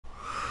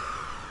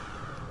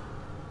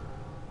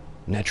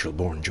Natural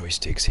Born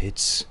Joysticks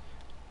hits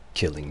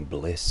Killing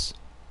Bliss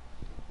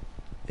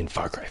in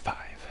Far Cry 5.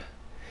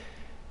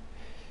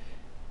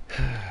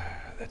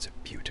 That's a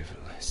beautiful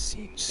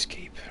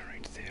scenescape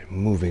right there.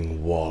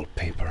 Moving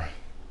wallpaper.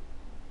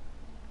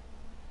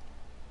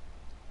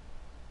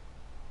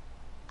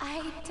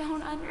 I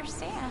don't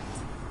understand.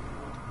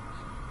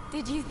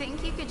 Did you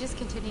think you could just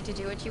continue to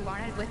do what you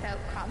wanted without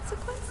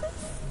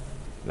consequences?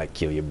 Like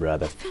kill your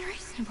brother. I've been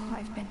reasonable,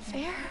 I've been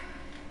fair.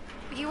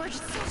 But you were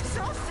just so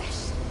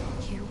selfish.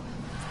 You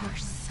were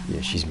someone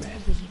Yeah, she's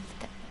mad. to leave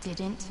that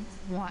didn't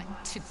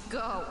want to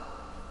go.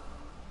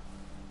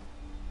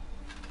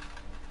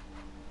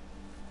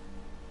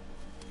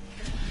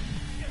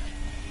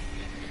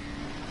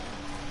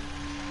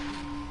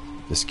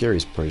 The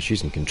scariest part is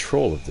she's in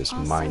control of this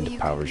Also, mind you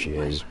power could be she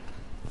what? has.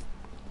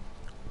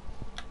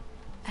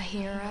 A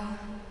hero.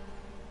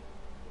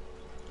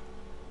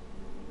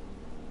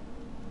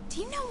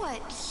 Do you know what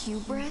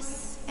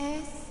hubris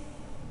is?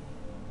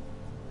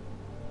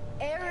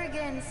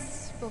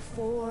 Arrogance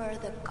before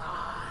the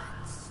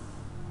gods.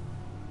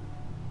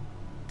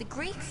 The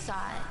Greeks saw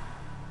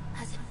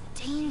it as a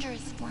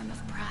dangerous form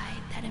of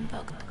pride that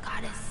invoked the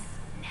goddess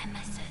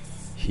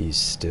Nemesis. He's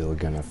still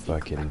gonna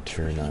fucking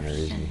turn on her,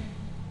 isn't he?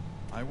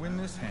 I win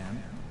this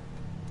hand.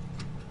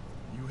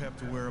 You have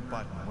to wear a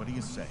button. What do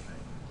you say?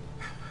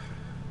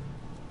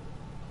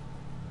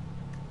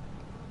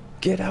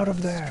 Get out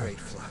of there! Straight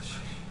flush.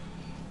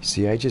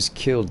 See, I just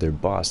killed their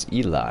boss,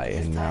 Eli,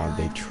 and now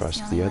they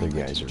trust the other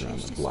guys around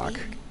the block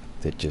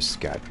that just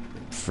got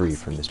free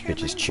from this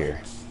bitch's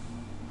chair.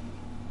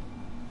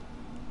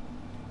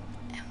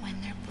 And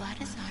when their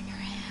blood is on your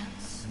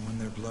hands, And when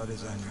their blood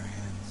is on your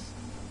hands,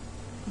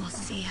 we'll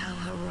see how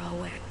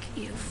heroic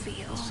you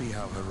feel. see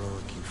how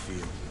heroic you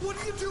feel. What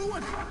are you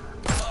doing?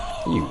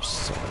 You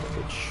son of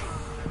a bitch.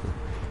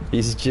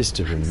 He's just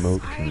a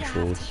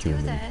remote-controlled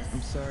human.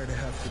 I'm sorry to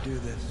have to do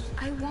this.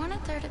 I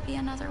wanted there to be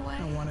another way.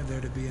 I wanted there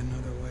to be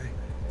another way.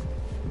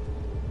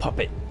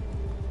 Puppet.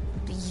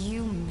 But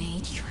you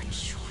made your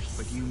choice.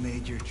 But you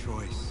made your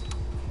choice.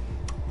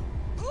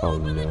 Oh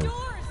no.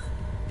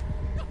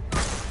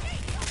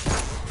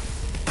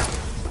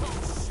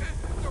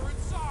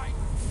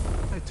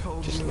 I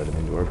told Just you. let him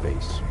into our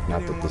base.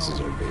 Not that this is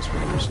our base we're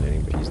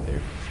hallucinating, but he's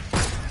there.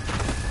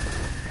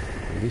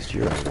 At least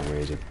you're out of the way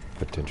as a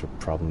potential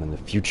problem in the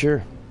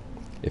future.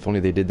 If only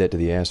they did that to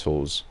the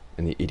assholes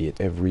and the idiot.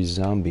 Every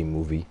zombie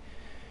movie,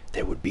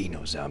 there would be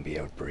no zombie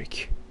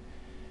outbreak.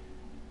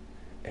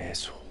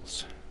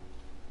 Assholes.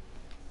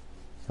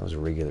 That was a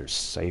regular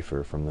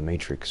cipher from the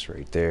Matrix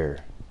right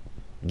there.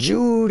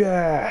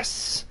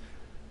 Judas!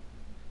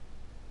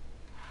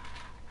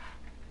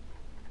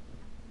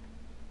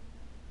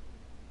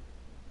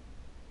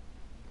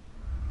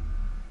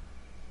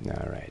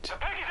 Alright.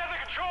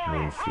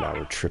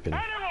 Moonflower tripping.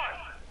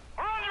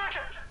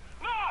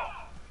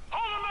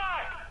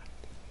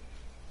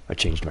 I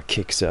changed my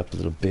kicks up a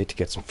little bit,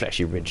 got some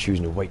flashy red shoes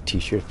and a white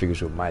t-shirt. Figures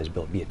so it might as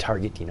well be a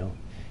target, you know.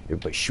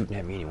 Everybody's shooting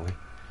at me anyway.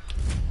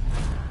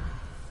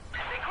 They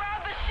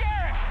grabbed the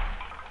sheriff!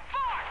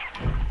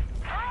 Fuck!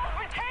 Earl's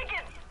been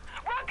taken!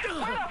 Rutgers,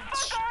 where the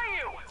fuck are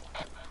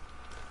you?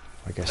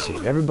 Like I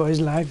said, everybody's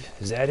alive.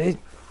 Is that it?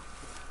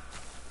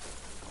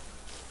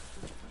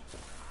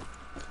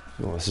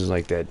 Well, this is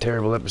like that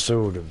terrible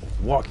episode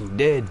of Walking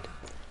Dead.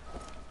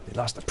 They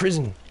lost the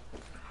prison.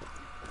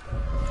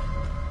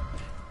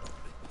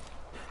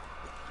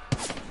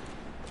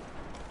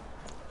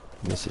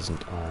 This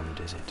isn't armed,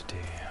 is it? Damn.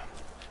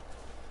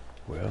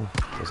 Well,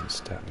 it doesn't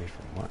stop me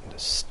from wanting to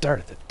start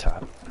at the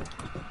top.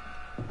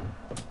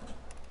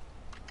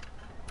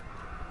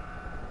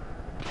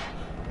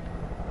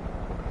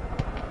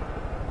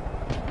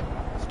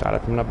 Started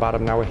from the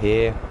bottom, now we're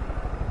here.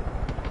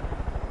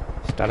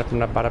 Started from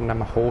the bottom, now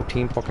my whole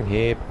team fucking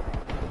here.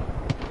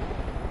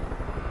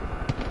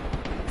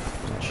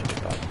 That should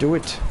about do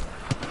it.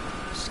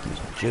 Excuse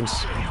me, gents.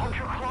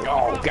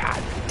 Oh,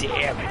 god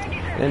damn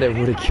it. And I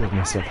would have killed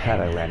myself had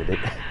I landed it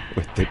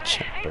with the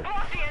chopper.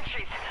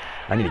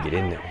 I need to get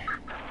in there.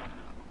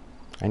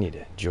 I need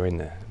to join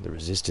the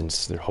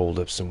resistance. They're holed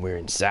up somewhere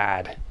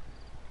inside.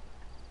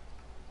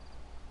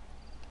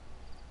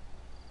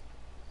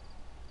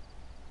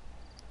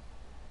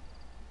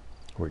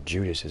 Where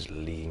Judas is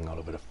leaning all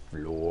over the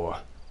floor.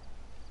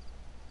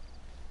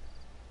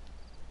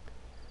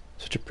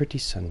 Such a pretty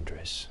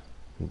sundress,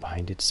 and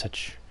behind it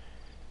such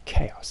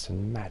chaos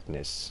and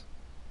madness.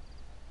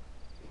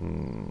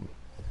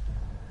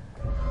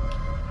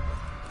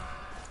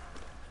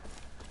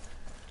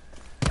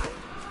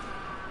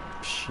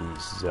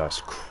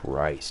 Jesus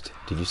Christ.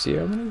 Did you see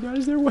how many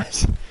guys there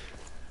was?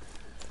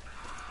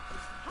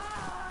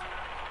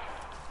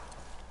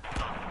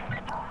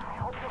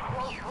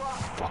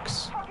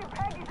 Fucks.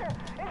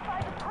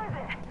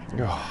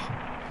 Oh.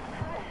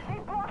 They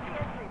blocked the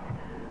entrance.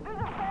 There's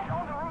a vent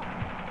on the roof.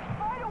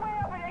 Find a way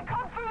up and then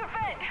come through the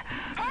vent.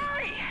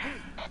 Hurry!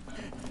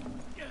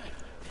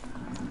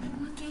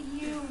 Look at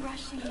you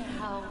rushing to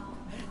help.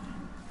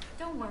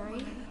 Don't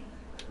worry.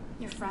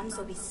 Your friends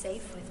will be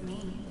safe with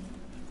me.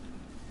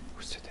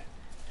 Who said that?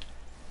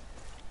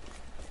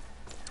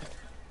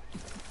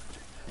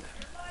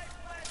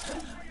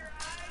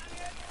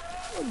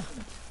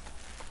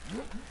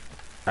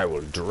 I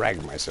will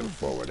drag myself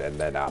forward and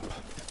then up.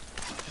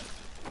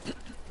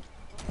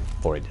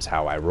 For it is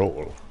how I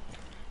roll.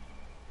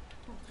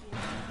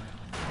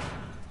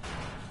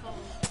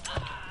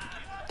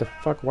 The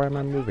fuck? Why am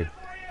I moving?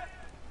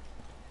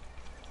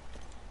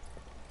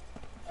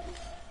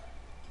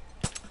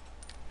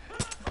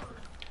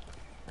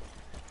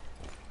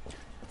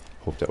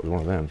 Hope that was one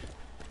of them.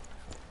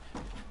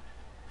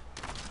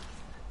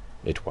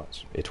 It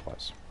was. It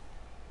was.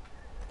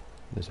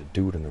 There's a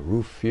dude on the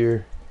roof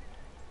here.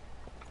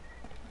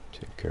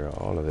 Take care of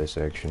all of this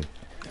action.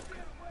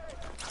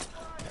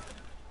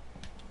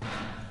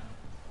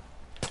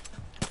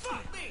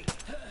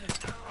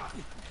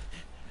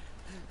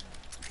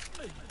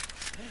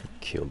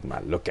 Killed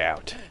my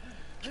lookout.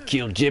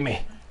 Killed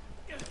Jimmy.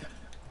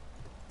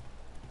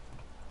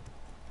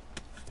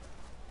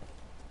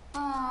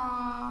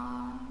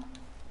 Aww.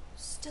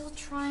 Still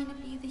trying to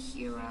be the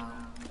hero.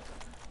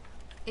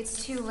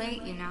 It's too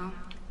late, you know.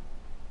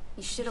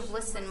 You should have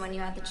listened when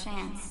you had the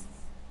chance.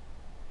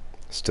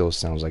 Still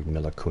sounds like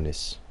Mila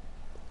Kunis.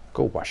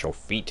 Go wash your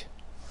feet.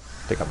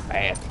 Take a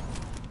bath.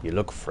 You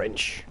look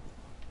French.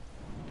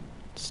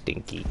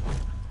 Stinky.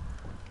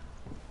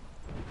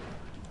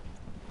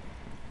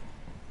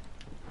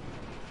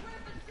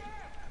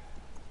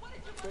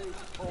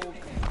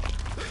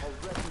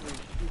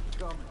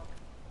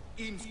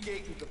 Eden's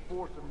Gate is a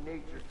force of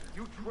nature.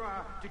 You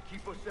try to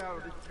keep us out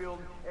of this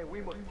building, and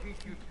we must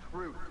teach you the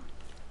truth.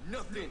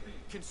 Nothing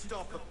can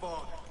stop the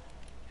fog.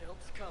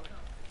 Help's coming.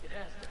 It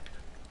has to.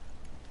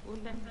 We'll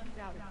never get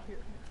out of here.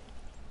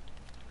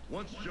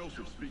 Once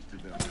Joseph speaks to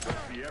them, they'll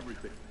see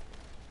everything.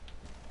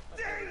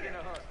 In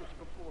a hostage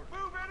before.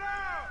 Move it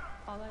out!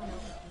 All I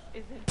know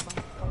isn't my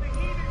fault.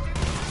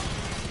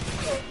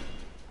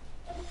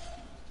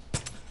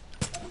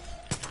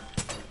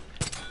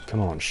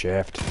 Come on,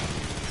 Shaft.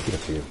 Get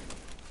up here.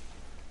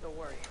 Don't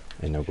worry.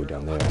 And now go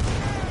down there.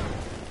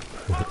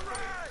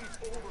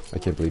 I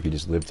can't believe he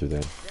just lived through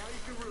that.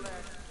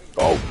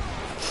 Oh!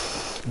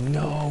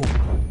 No!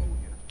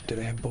 Did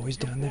I have boys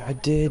down there? I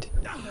did.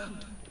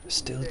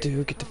 Still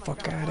do. Get the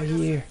fuck out of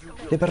here.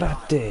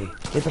 Liberate.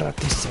 Liberate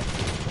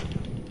sector.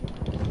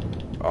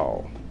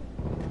 Oh.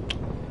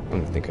 I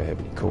don't think I have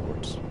any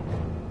cohorts.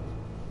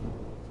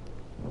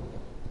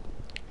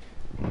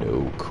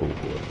 No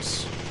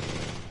cohorts.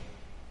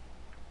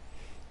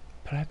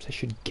 Perhaps I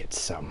should get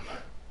some.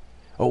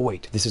 Oh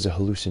wait, this is a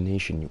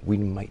hallucination. We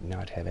might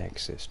not have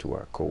access to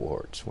our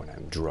cohorts when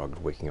I'm drugged,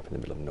 waking up in the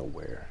middle of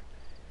nowhere.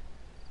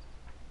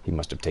 He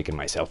must have taken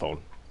my cell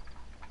phone.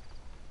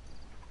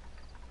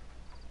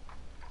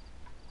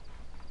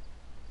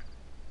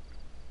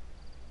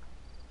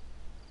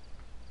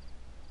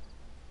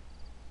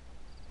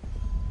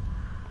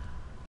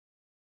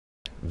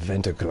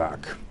 Vent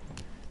o'clock.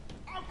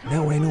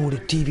 Now I know what a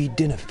TV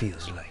dinner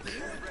feels like.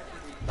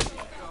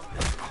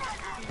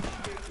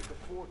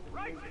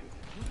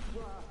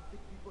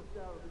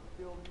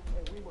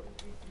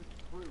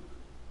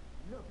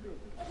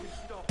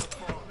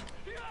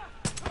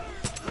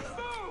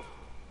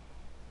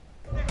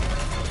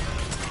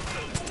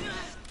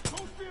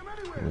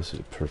 And this is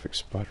a perfect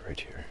spot right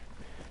here.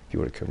 If you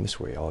want to come this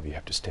way, all of you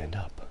have to stand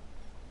up.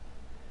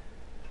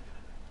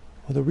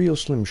 Well, the real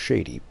Slim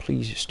Shady,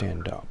 please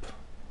stand up.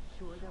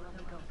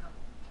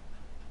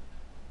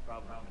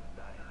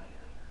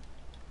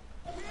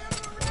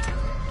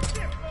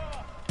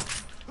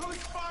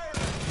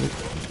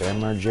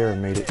 Bam Margera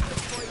made it.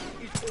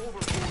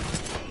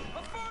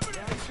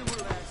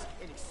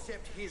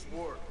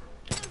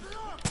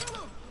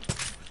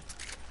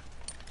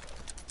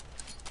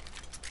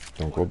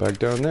 Don't go back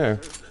down there.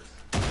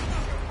 I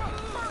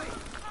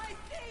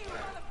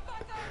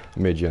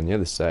made you on the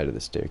other side of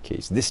the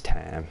staircase this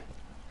time.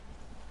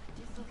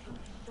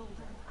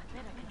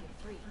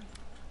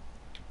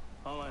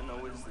 All I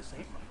know is this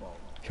ain't my fault.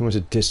 He wants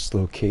to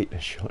dislocate a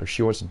shoulder.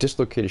 She wants to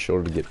dislocate a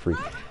shoulder to get free.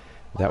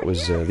 That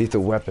was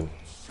Lethal Weapon.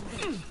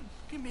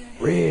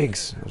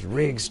 Riggs! It was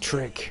Riggs'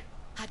 trick.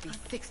 I'd be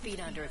 6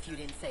 feet under if you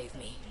didn't save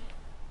me.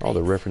 All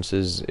the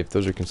references, if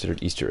those are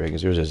considered Easter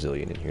eggs, there's a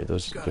zillion in here.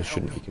 Those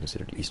shouldn't be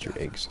considered Easter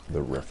eggs.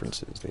 The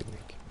references they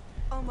make.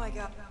 Oh my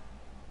god.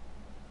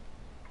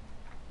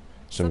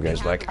 Some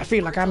guy's like, I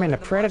feel like I'm in a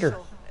Predator.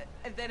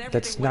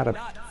 That's not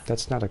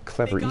a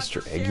clever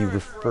Easter egg. You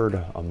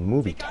referred a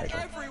movie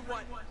title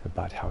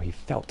about how he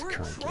felt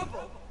currently.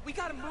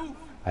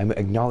 I'm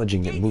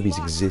acknowledging that movies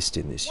exist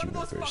in this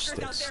universe.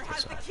 That's all.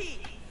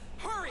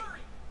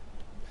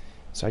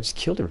 So I just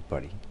killed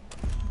everybody.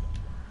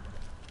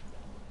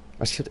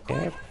 I just killed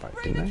everybody,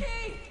 didn't I?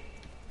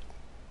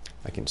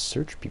 I can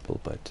search people,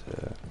 but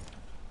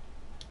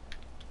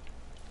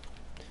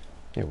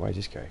yeah, why is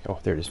this guy? Oh,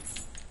 there it is.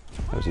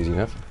 That was easy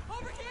enough.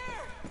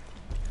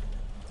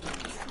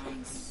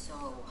 Trying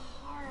so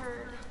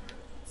hard.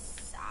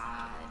 It's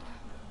sad.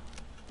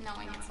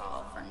 Knowing it's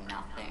all for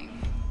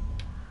nothing.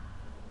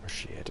 Oh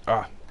shit.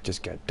 Ah,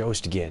 just got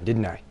dosed again,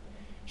 didn't I?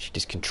 She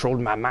just controlled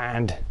my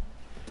mind.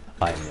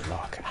 I am the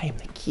lock. I am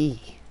the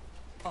key.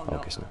 Oh, no.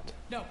 Guess not.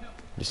 No.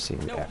 Just seeing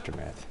the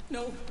aftermath.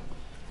 No.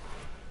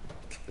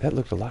 That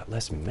looked a lot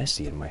less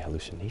messy in my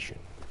hallucination.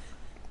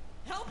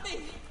 Help me!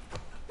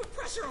 Put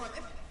pressure on it!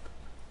 Come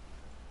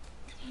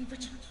on,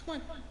 Richard, come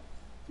on.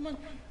 Come on.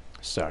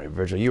 Sorry,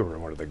 Virgil, you were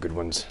one of the good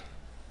ones.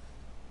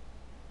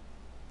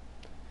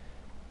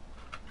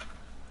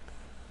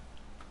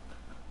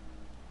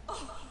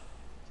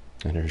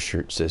 And her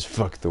shirt says,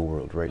 "Fuck the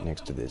world," right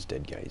next to this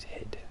dead guy's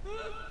head.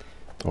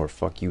 Or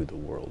 "Fuck you, the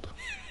world."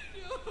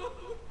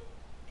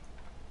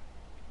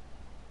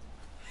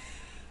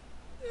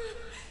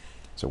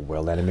 It's a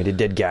well-animated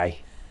dead guy.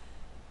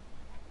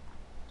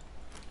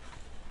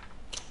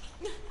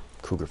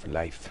 Cougar for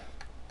life.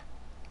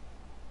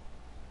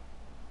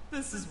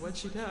 This is what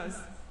she does.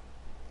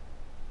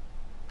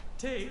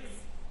 Takes.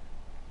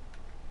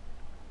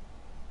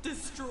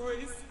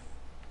 Destroys.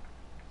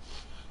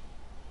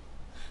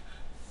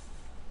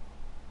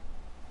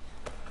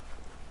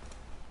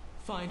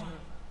 Find her.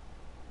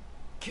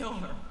 Kill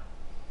her.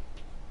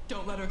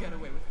 Don't let her get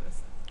away with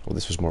this. Well,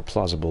 this was more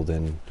plausible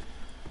than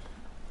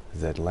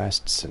that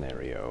last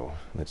scenario.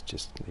 Let's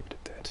just leave it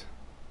at that.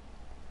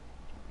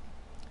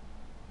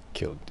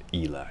 Killed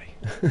Eli.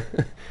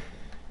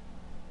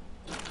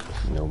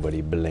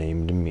 Nobody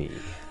blamed me.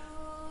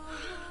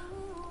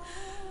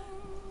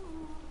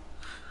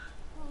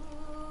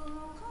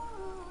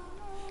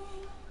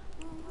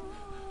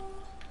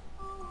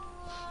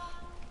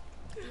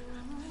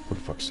 Who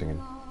the fuck's singing?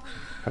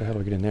 How the hell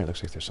do I get in there?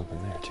 Looks like there's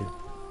something there too.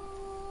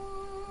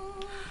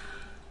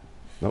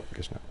 Nope,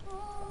 guess not.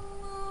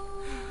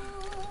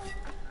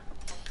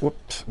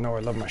 Whoops, no, I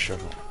love my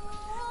shovel.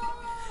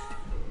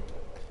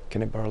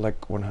 Can I borrow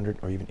like 100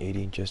 or even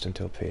 80 just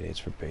until paydays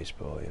for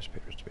baseball? Yes, pay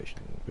reservation.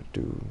 But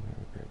do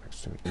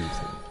Ethan.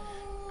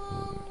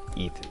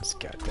 Ethan's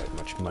got that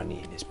much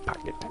money in his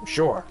pocket, I'm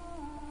sure.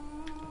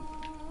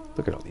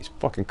 Look at all these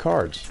fucking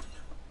cards.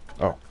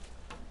 Oh,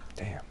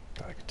 damn,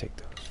 thought I could take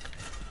those.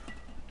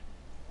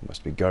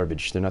 Must be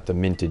garbage. They're not the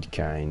minted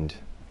kind.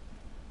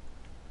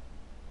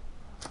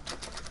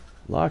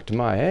 Locked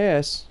my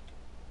ass.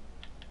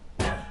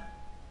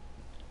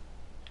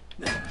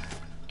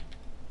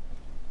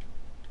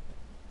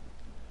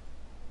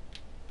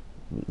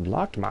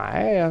 Locked my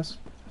ass.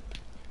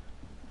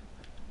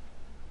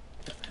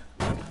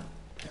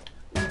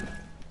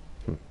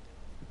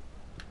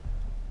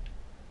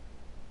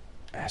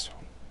 Asshole.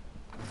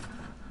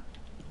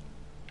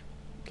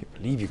 Can't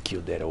believe you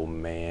killed that old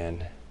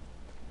man.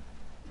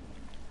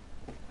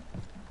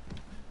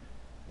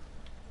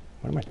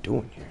 What am I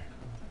doing here?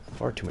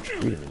 Far too much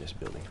freedom in this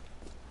building.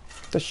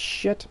 What the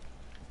shit?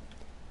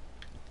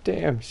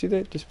 Damn, see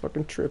that? Just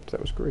fucking tripped.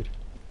 That was great.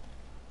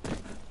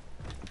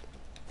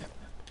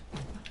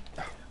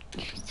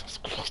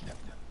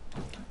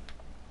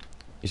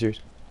 You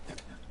serious?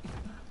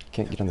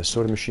 Can't get on the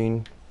soda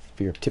machine?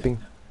 Fear of tipping?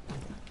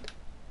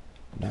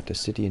 Not a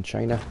city in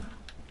China?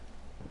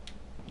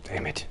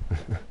 Damn it.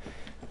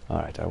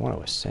 Alright, I want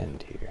to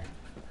ascend here.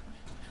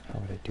 How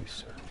would I do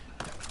so?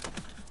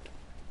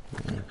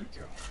 There we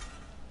go.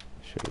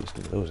 Should have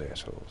used those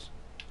assholes.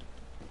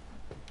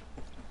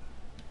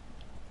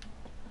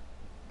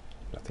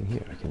 Nothing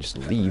here. I can just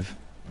leave.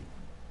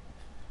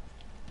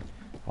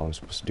 All I'm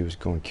supposed to do is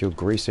go and kill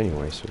Grace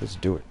anyway, so let's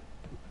do it.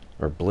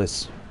 Or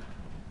Bliss.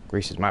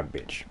 Grace is my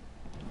bitch.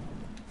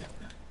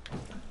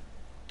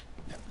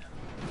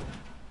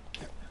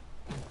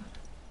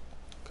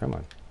 Come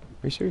on. Are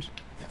you serious?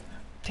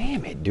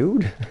 Damn it,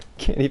 dude.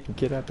 Can't even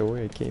get out the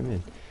way I came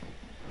in.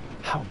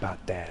 How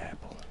about that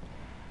apple?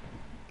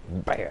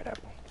 Bad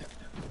apple.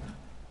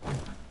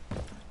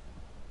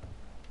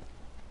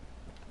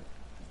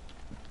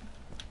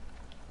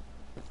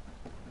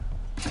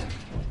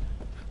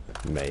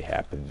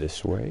 Mayhap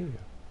this way.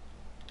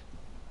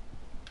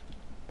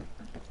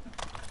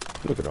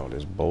 Look at all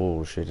this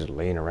bullshit just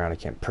laying around. I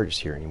can't purchase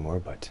here anymore,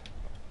 but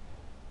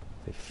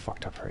they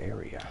fucked up her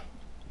area.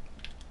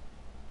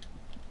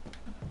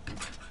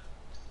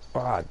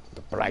 Ah,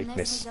 the brightness. When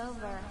this is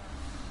over,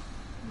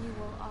 we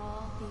will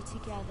all be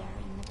together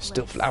in the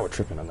Still bliss. flower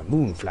tripping on the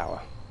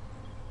moonflower.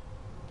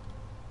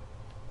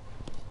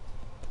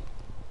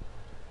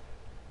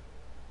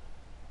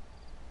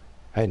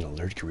 I had an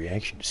allergic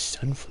reaction to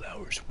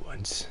sunflowers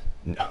once.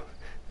 No,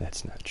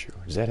 that's not true.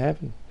 Does that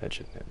happen? That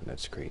shouldn't happen.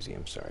 That's crazy.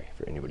 I'm sorry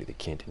for anybody that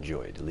can't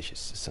enjoy a delicious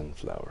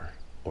sunflower.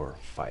 Or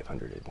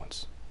 500 at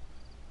once.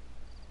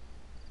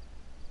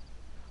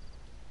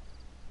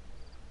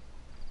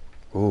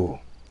 Ooh,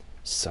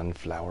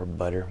 sunflower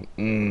butter.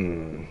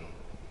 Mmm.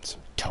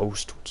 Some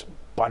toast with some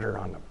butter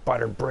on the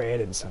butter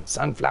bread and some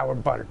sunflower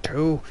butter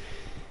too.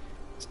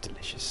 It's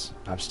delicious.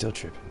 I'm still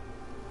tripping.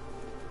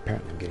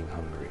 Apparently I'm getting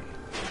hungry.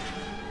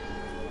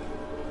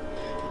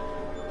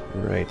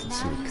 Right, let's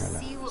see what kind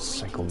of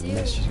psycho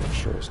mess she's gonna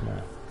show us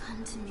now.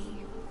 Come to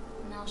me,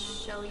 and I'll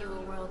show you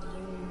a world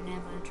you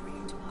never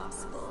dreamed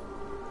possible.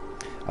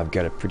 I've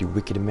got a pretty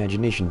wicked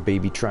imagination,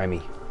 baby. Try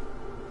me.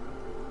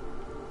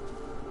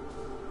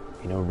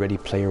 You know, Ready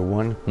Player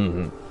One?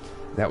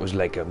 Mm-hmm. That was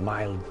like a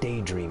mild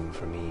daydream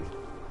for me.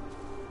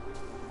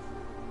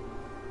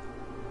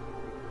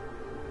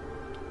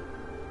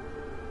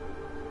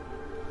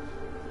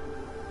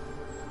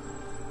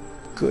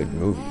 good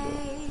movie, though.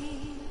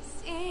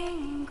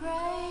 Amazing grace,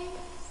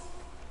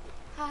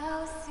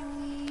 how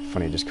sweet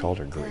Funny, I just called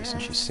her Grace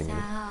and she's singing it.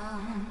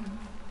 sound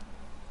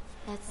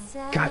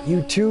that Got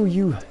you too,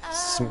 you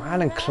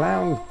smiling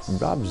clown,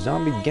 Rob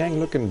Zombie gang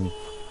looking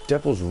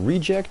devil's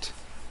reject.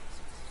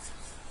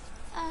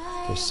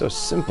 They're so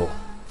simple.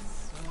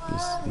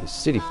 These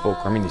city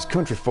folk, I mean these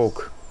country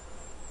folk.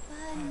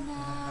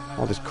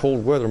 All this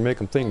cold weather make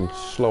them think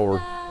slower.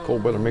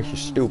 Cold weather makes you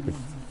stupid.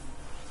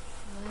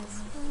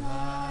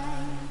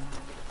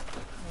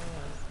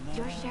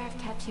 Your sheriff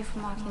kept you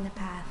from walking the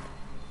path.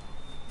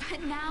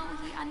 But now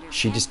he understands.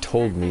 She just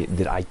told me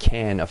that I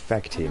can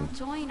affect and him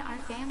he'll join our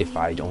family. if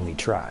I'd only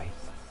try.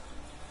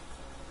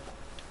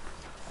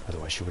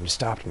 Otherwise she wouldn't have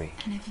stopped me.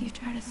 And if you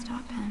try to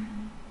stop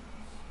him.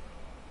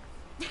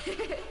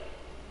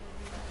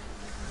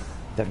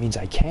 That means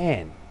I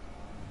can.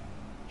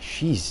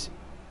 She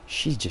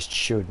just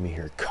showed me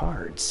her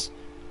cards.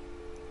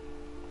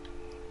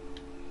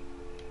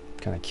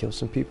 Can I kill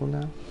some people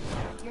now?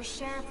 Your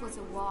sheriff was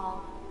a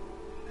wall.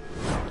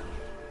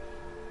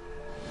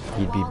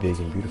 He'd be Wall big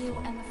and between beautiful.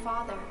 You and the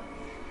Father.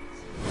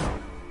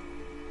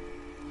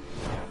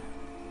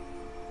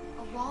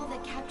 A wall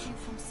that kept you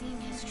from seeing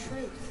his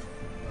truth.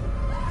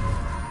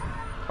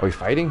 Are we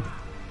fighting?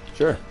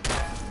 Sure.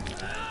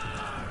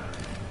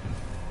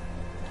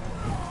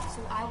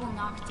 So I will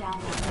knock down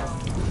the wall.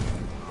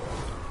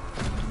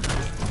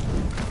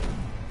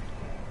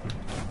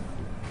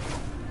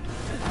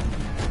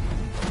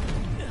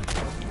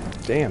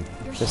 Damn,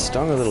 Your that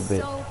stung a sheriff little is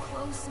bit. So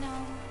close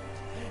now.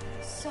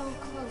 So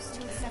close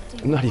to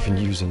accepting. I'm not the even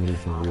word using of the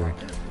anything Father real.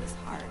 into his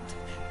heart.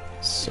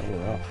 So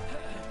rough.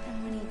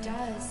 And when he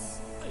does,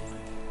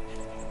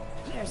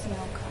 there's no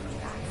coming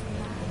back from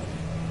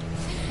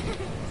that.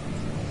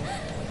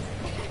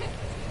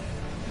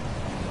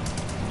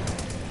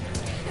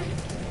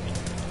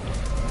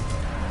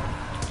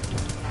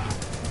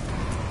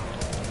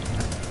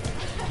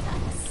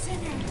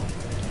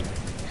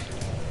 Sinner.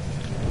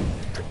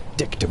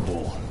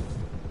 Predictable.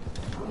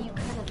 You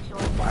could have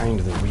joined. Find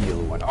the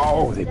real one.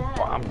 Oh, they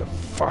bombed the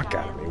fuck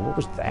out of me. What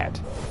was that?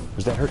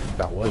 Was that her?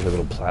 That was her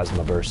little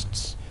plasma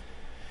bursts.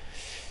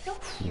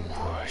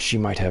 She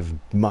might have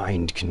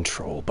mind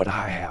control, but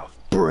I have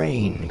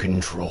brain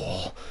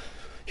control.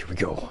 Here we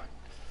go.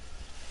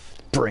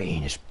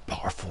 Brain is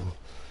powerful.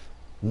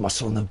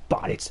 Muscle in the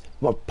body, it's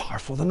more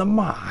powerful than the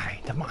mind.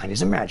 The mind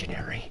is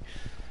imaginary.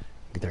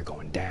 They're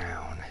going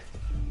down.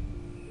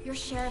 Your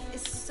sheriff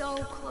is so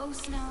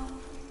close now.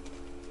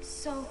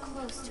 So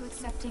close to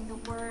accepting the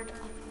word of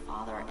the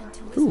Father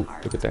into his Ooh,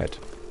 heart. look at that.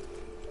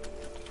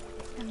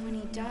 And when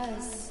he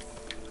does,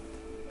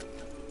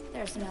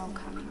 there's no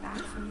coming back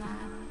from that.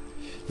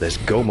 Let's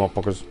go,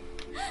 motherfuckers.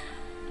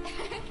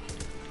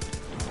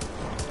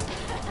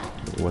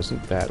 It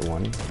wasn't that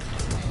one. It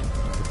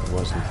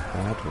wasn't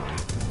that one.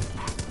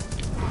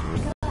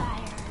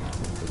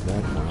 It was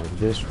that one or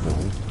this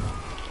one.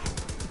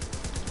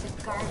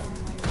 The garden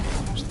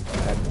where It was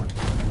that one.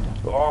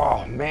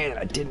 Oh man,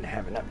 I didn't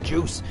have enough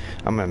juice.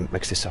 I'm gonna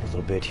mix this up a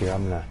little bit here.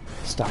 I'm gonna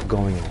stop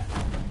going in a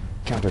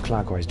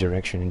counterclockwise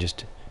direction and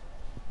just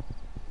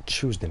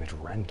choose them at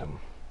random.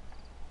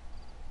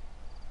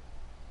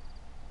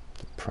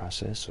 The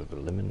process of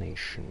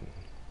elimination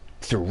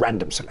through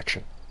random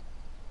selection,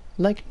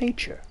 like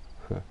nature,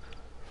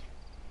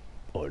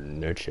 or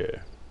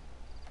nurture.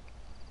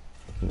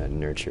 I'm gonna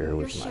nurture her your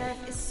with my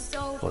sheriff is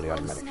so fully close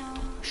automatic now.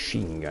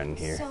 machine gun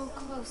here. So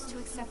close to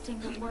accepting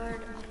the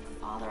word of the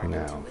Father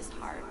Now. into his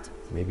heart.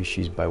 Maybe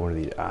she's by one of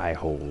these eye And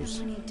holes.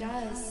 when he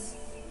does,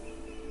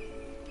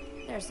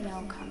 there's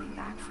no coming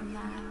back from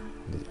that.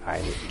 The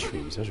eyelid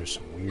trees. Those are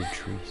some weird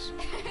trees.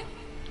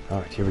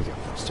 Alright, here we go.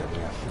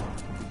 Starting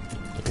off.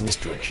 Look in this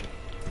direction.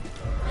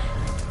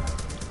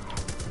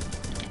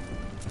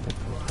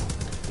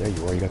 There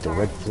you are. You got the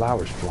red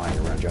flowers flying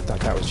around you. I thought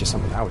that was just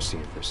something I was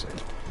seeing for a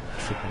second.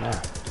 Tripping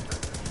out.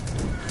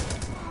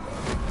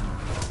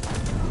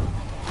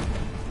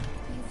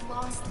 You've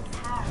lost the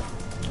path.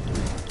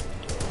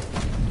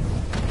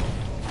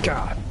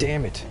 God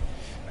damn it.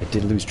 I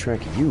did lose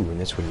track of you, and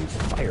that's when you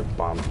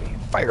firebombed me.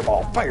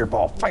 Fireball,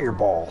 fireball,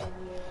 fireball.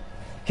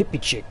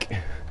 Hippie chick.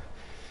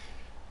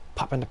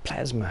 Popping the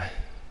plasma.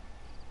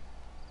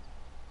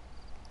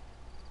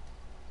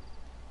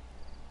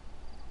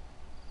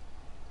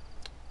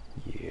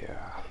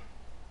 Yeah.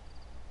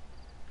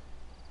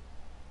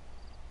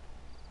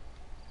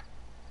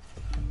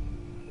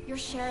 Your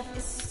sheriff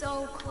is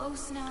so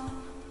close now.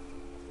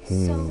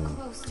 So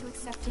close to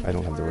accepting I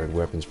don't have the right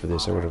weapons for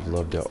this. I would have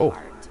loved to. Oh,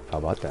 how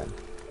about that?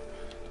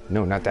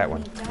 No, not that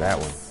one. That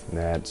one.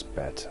 That's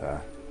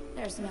better.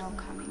 There's no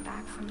coming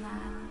back from that.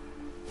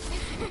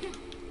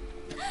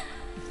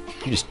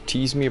 You just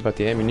tease me about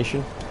the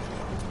ammunition?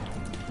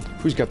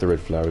 Who's got the red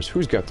flowers?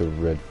 Who's got the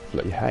red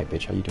flowers? Hi,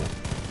 bitch. How you doing?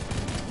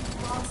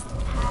 You've lost the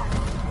path.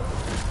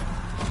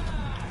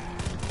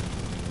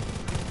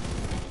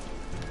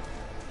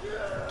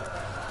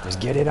 Let's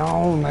get it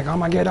on. Like,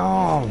 I'ma get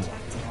on.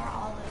 Rejected our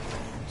olive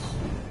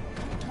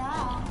branch.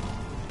 Now,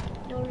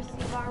 you'll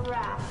receive our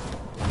wrath.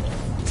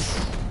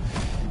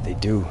 they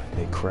do.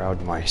 They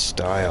crowd my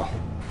style.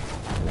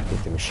 And I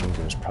think the machine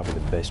gun is probably the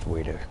best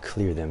way to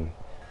clear them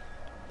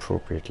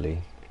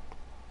appropriately.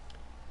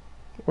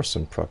 Or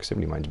some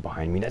proximity mines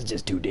behind me. That's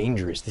just too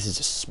dangerous. This is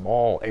a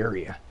small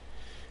area.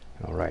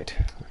 Alright,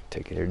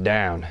 taking her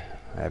down.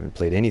 I haven't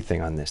played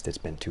anything on this that's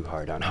been too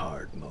hard on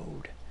hard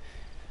mode.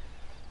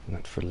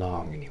 Not for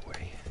long,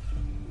 anyway.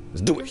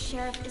 Let's do Your it.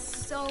 sheriff is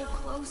so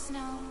close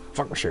now.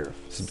 Fuck my sheriff.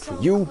 This is So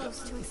for you.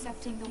 close to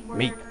accepting the word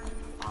Me. of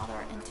the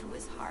Father into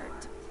his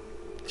heart.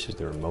 This is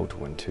the remote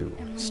one, too.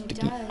 And when he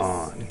Sticky does,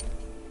 on.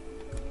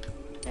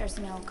 there's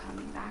no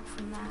coming back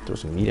from that. Throw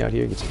some meat out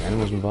here, get some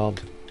animals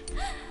involved.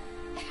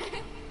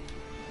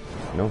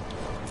 No?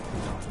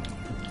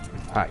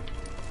 Hi.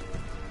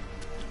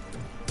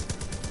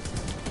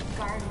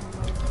 Garden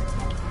mode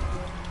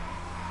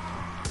protected.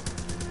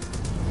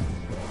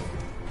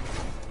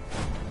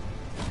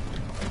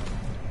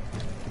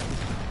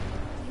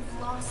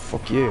 You've lost the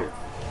Fuck yeah. path.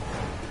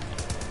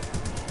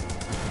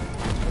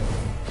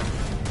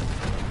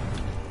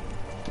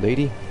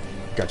 Lady,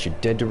 got you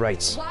dead to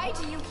rights. Why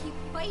do you keep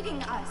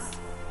fighting us?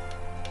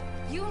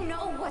 You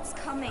know what's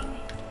coming.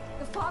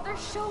 The Father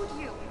showed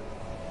you.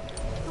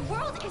 The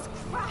world is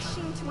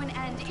crashing to an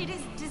end. It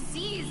is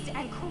diseased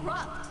and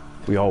corrupt.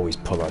 We always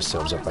pull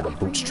ourselves up by the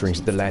bootstrings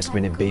at the last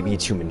minute, baby.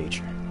 It's human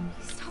nature.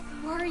 Stop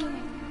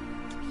worrying.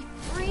 Be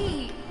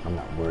free. I'm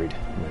not worried.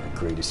 I'm in the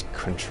greatest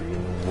country in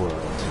the world.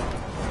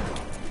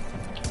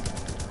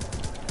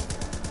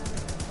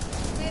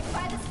 Live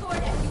by the sword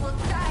and you will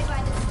die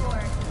by the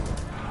sword.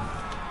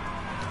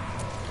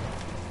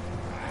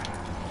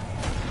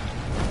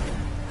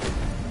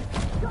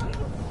 Don't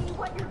you see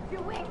what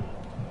you're doing?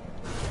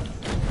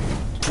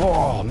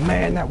 Oh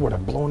man, that would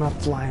have blown up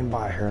flying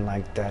by her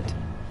like that.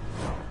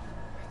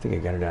 I think I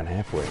got her down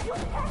halfway.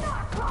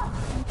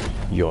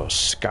 Your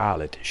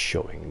scarlet is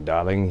showing,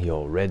 darling.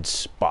 Your red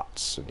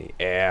spots in the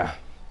air.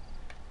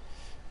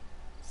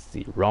 It's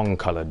the wrong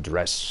colored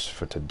dress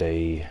for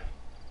today.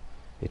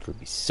 It will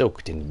be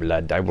soaked in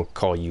blood. I will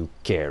call you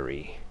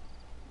Carrie.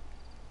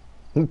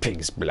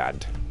 Pig's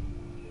blood.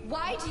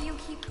 Why do you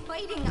keep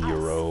fighting us?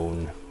 Your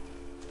own.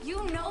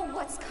 You know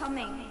what's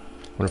coming.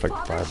 I wonder if I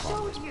can Father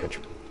firebomb this showed you. bitch.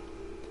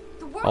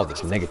 The world All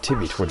this is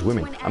negativity towards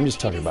women. crashing to I'm an just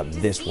end. talking It about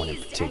is this one in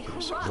diseased and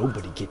particular, so corrupt.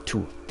 nobody get too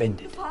The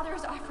offended. Father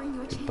is offering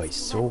you a chance Everybody's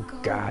to so let go.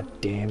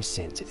 goddamn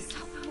sensitive.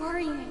 Stop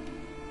worrying.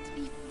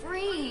 To be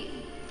free.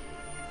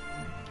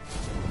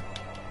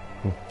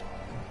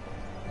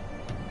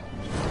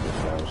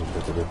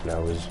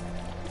 Flowers.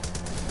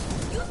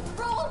 You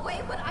throw away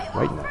what I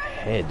Right in the offer.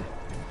 head.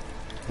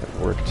 That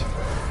worked.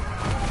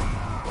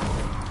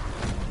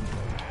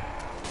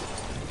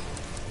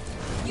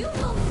 You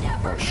will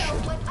never Oh, know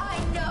shit. what I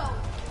know.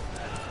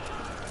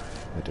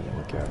 That didn't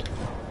work out.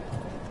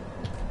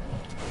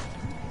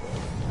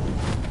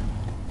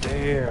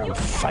 Damn,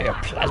 fire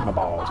plasma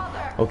balls.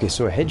 Okay,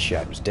 so a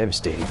headshot was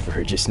devastating for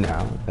her just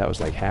now. That was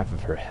like half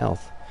of her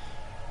health.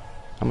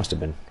 I must have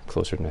been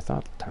closer than I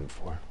thought the time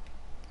before.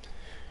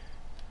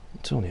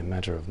 It's only a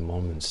matter of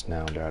moments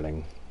now,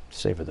 darling.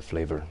 Savor the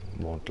flavor.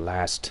 It won't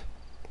last.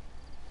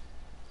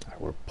 I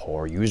will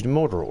pour used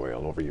motor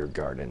oil over your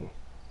garden.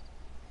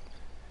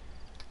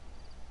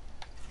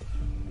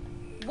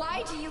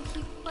 Why do you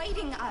keep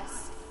fighting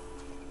us?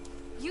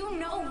 You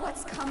know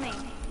what's coming.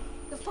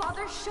 The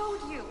Father showed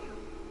you.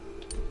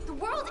 The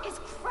world is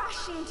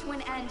crashing to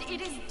an end.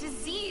 It is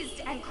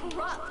diseased and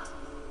corrupt.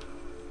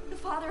 The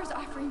Father is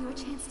offering you a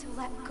chance to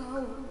let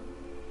go.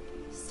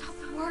 Stop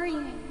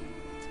worrying.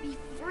 To be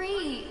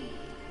free.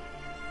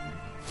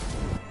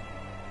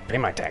 Pay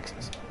my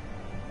taxes.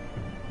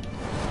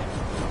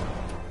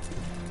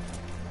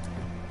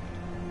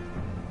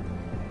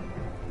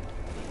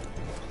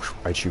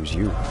 I choose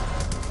you.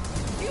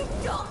 You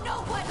don't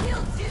know what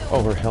he'll do.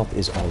 Oh, her health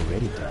is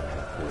already down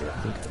halfway. I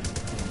think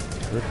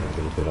I hurt her a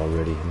little bit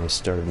already, and they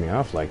started me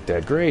off like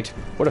that. Great.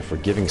 What a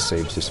forgiving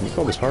save system. You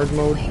call this hard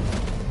mode?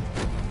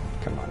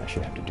 Come on, I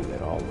should have to do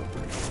that all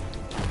over.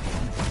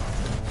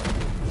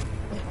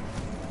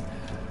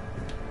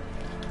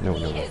 No, no,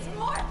 He no. is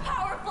more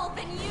powerful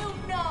than you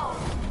know.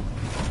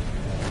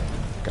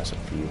 Got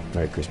something for you.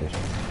 Merry Christmas.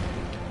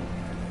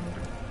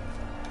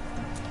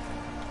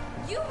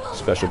 You will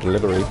Special never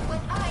delivery. know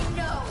what I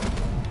know.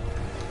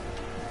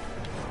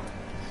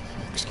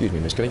 Excuse me,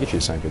 miss. Can I get you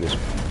to sign for this?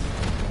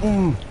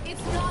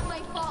 It's not my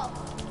fault.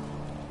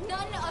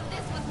 None of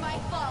this was my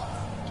fault.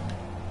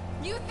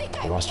 You think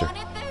I lost her.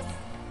 wanted this?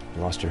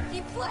 You lost her.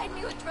 He plied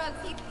me with drugs.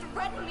 He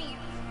threatened me.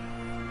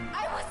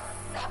 I was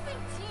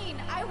 17.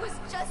 I was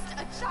just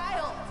a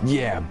child.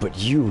 Yeah, but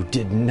you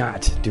did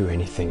not do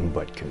anything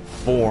but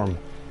conform.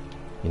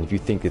 And if you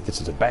think that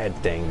this is a bad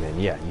thing, then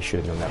yeah, you should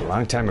have known that a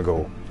long time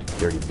ago,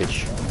 dirty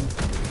bitch.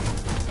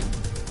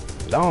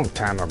 Long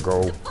time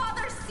ago.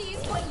 Father sees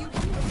what you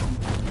do.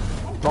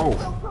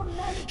 Oh,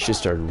 she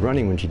started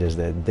running when she does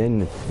that,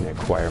 then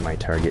acquire my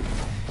target.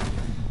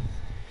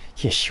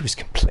 Yeah, she was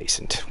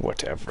complacent.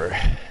 Whatever.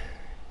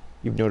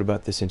 You've known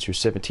about this since you're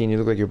 17. You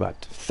look like you're about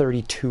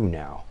 32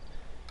 now.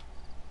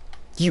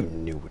 You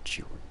knew what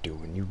you were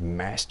doing. You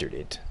mastered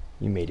it.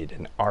 You made it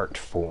an art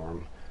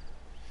form.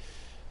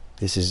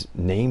 This is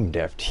named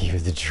after you,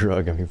 the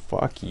drug. I mean,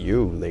 fuck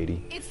you,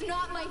 lady. It's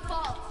not my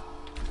fault.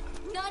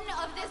 None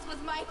of this was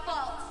my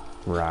fault.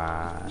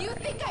 Right. You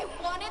think I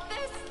wanted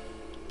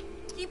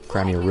this? You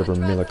Crimea planned River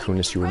me to Mila drug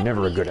Kunis, you were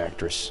never a me. good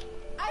actress.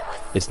 I was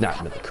It's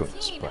not Mila 17.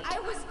 Kunis, but I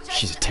was just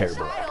she's a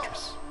terrible child.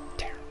 actress.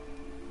 Terrible.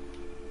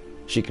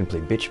 She can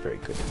play bitch very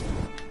good.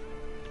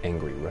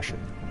 Angry Russian.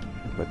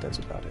 But that's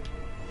about it.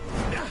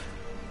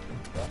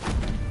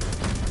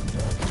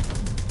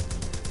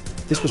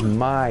 This was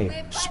my Live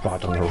by the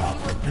spot on sword the and rock.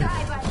 you will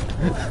die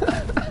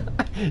by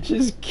the sword. She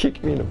just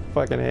kicked me in the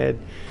fucking head.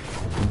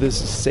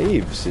 This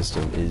save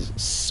system is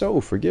so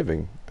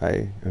forgiving.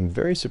 I am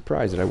very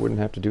surprised that I wouldn't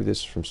have to do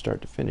this from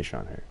start to finish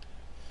on her.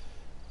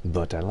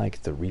 But I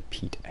like the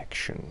repeat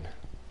action.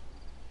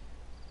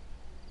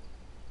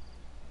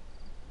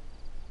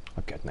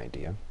 I've got an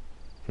idea.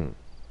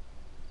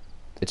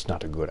 It's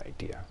not a good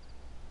idea.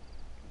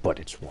 But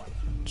it's one.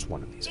 It's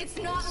one of these It's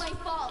ideas. not my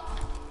fault.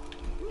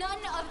 None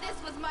of this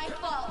was my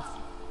fault.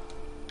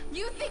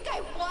 You think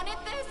I wanted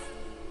this?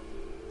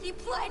 He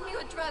plied me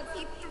with drugs.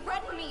 He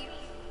threatened me.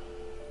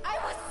 I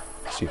was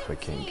 17. See if I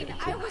can get a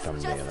I good was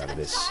thumbnail just out of a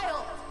this.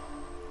 child.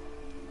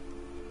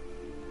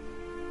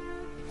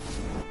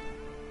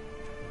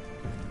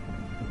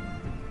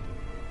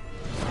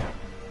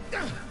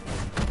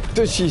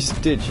 She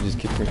did. She just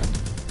kicked me out.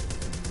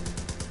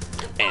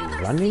 And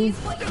Father running.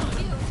 sees what you do,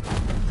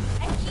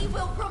 and he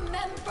will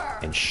remember.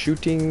 And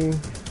shooting.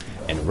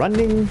 And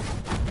running.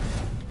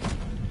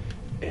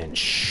 And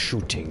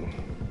shooting.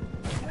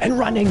 And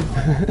running! I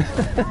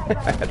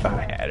thought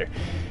I had her.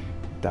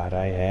 Thought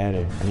I had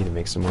her. I need to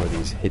make some more of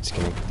these hits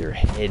connect with their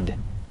head.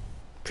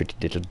 Pretty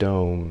little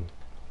dome.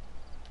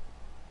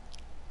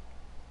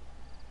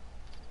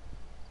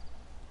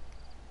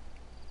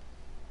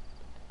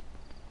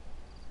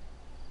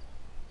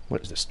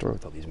 What is the story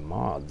with all these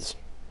moths?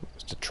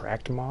 Just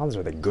attract moths?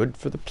 Are they good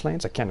for the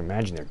plants? I can't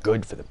imagine they're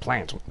good for the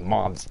plants.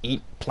 Moths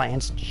eat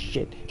plants and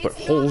shit. Put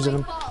It's holes in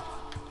not them. my fault.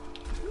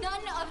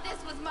 None of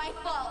this was my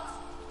fault.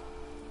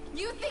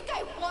 You think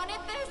I wanted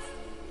this?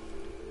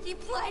 He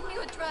plied me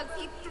with drugs.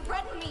 He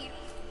threatened me.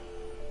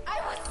 I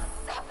was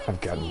 17.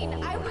 I've got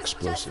more I with was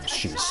explosives. just a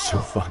She's so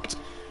child. fucked.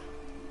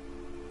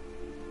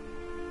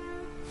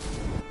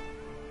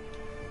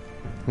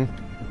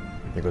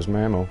 There goes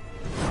my ammo.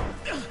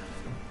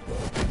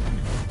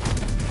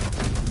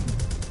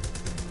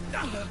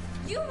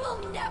 You will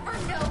never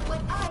know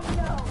what I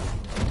know.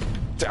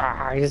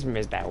 Ah, I just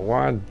missed that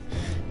one.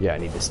 Yeah, I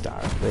need to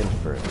start a little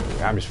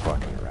further. I'm just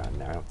fucking around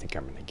now. I don't think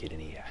I'm gonna get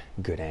any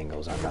good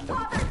angles on nothing.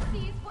 Father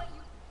sees what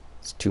you...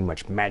 It's too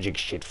much magic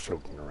shit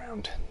floating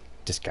around.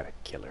 Just gotta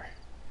kill her.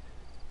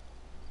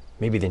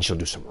 Maybe then she'll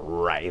do some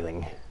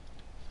writhing.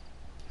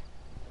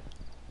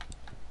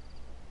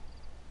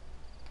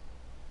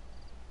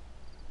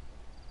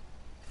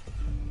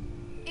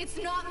 It's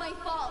not my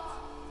fault.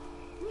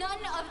 None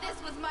of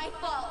this was my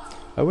fault.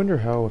 I wonder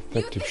how You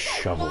effective think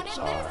I shovels wanted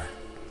are.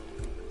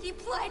 this? He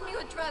plied me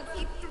with drugs.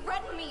 He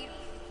threatened me.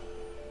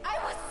 I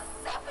was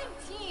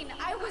 17.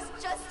 I was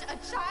just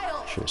a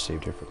child. Should have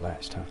saved her for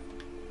last, huh?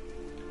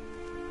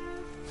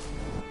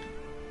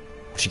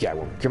 What you got,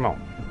 woman? Come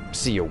on.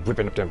 See you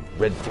whipping up them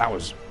red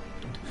flowers.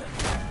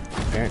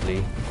 Apparently,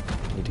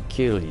 I need to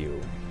kill you.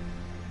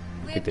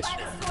 Live Get this. by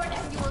the sword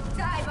and you will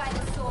die by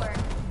the sword.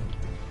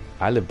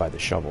 I live by the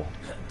shovel.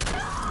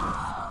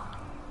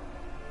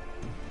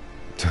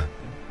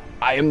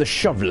 I am the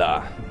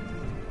shoveler.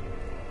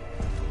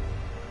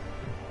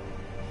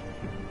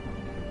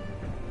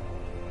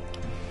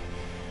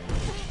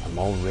 I'm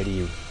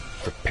already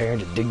prepared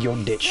to dig your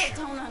ditch. I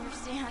don't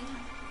understand.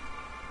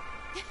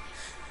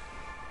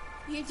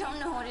 You don't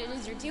know what it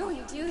is you're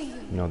doing, do you?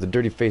 No, the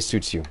dirty face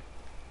suits you.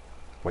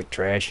 White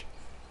trash.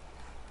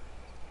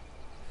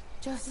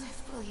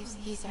 Joseph believes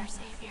he's our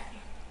savior.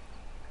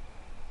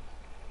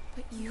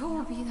 But you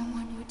will be the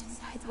one who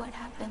decides what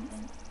happens.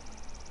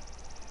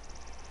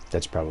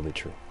 That's probably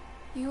true.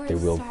 You are They the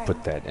will start.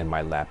 put that in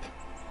my lap.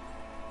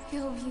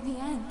 He'll be the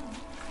end.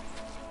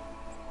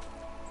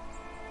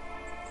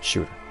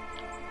 Shoot her.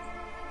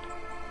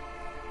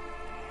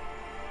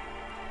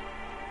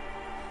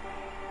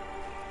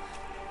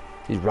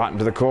 He's rotten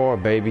to the core,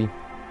 baby.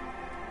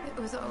 It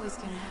was always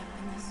gonna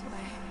happen this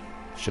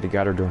way. Should have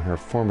got her during her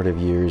formative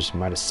years.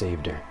 Might have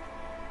saved her.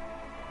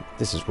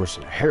 This is worse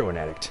than a heroin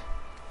addict.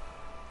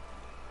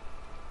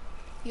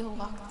 You'll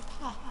walk the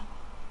path.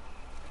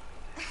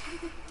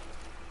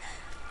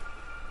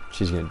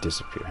 She's gonna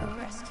disappear, huh? You'll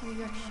rescue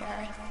your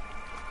sheriff.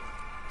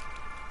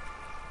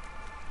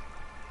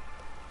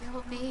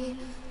 You'll be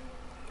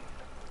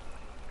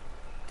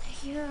the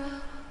hero.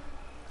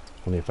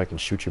 Only if I can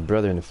shoot your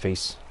brother in the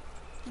face.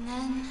 And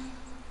then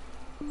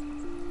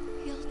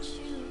you'll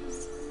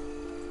choose.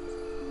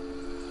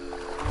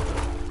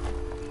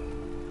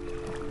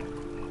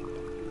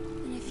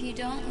 And if you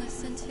don't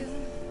listen to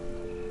him,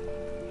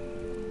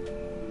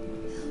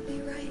 he'll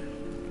be right.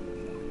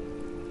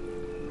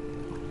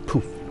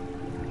 Poof.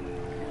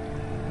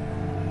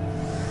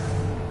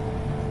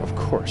 Of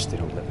course they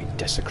don't let me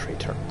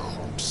desecrate her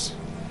corpse.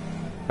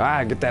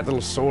 Ah, get that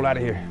little soul out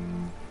of here.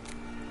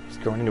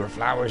 growing into her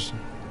flowers.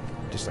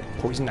 Just like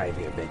poison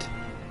ivy a bit.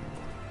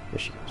 There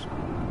she goes.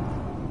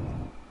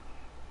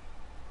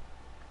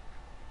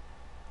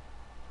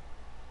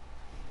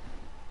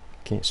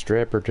 Can't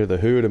strap her to the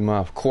hood of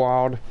my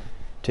quad.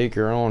 Take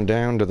her on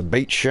down to the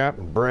bait shop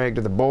and brag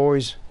to the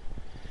boys.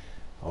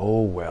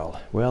 Oh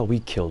well. Well, we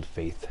killed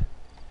Faith.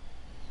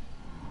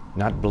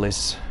 Not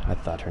Bliss. I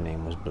thought her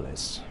name was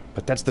Bliss.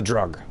 But that's the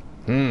drug.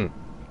 I'm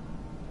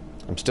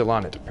still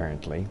on it,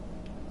 apparently.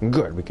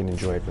 Good, we can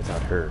enjoy it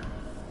without her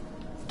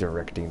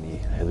directing the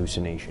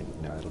hallucination.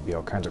 Now it'll be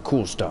all kinds of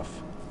cool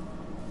stuff.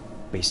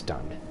 Based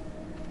on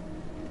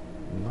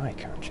my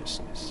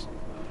consciousness.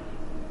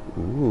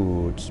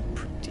 Ooh, it's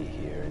pretty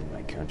here in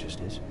my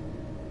consciousness.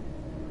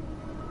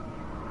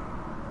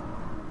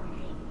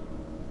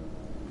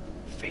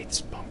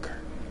 Faith's bunker.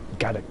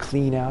 Gotta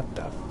clean out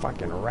the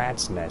fucking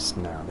rat's nest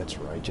now. That's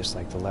right, just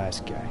like the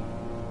last guy.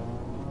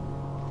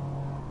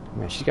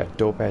 Man, she's got a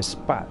dope-ass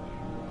spot.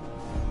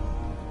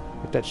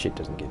 But that shit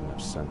doesn't get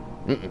enough sun.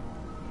 A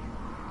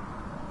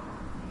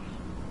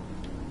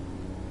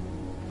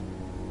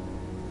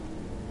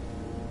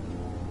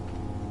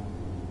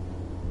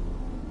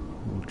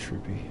little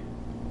trippy.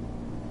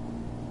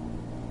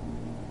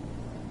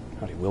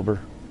 Howdy, Wilbur.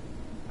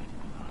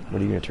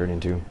 What are you gonna turn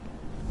into?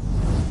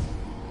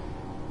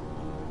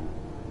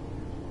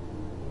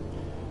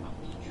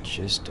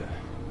 Just a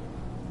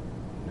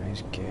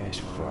nice gas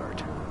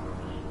fart.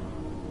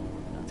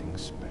 Nothing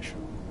special.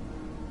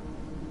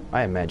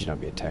 I imagine I'll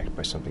be attacked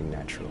by something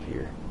natural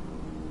here.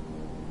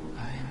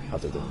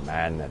 Other than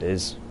man, that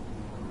is.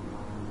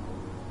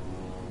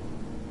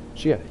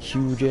 She got a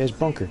huge ass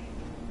bunker.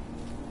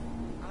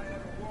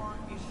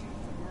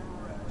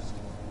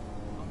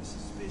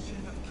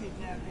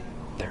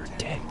 They're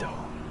dead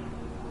though.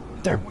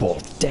 They're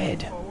both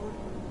dead.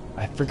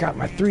 I forgot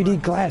my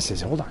 3D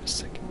glasses. Hold on a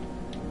second.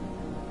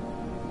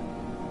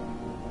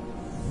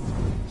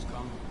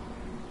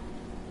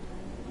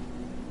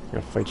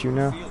 Gonna fight you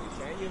now?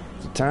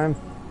 Is it time?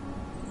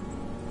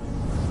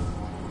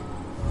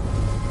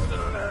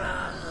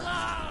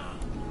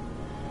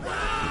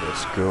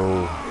 Let's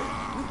go.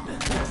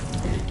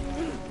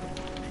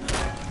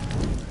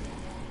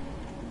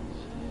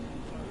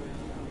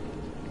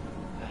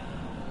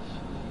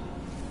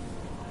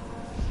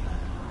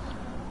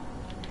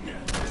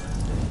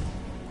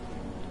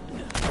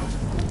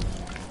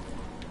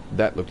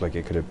 That looked like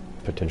it could have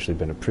potentially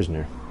been a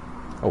prisoner.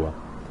 Oh well.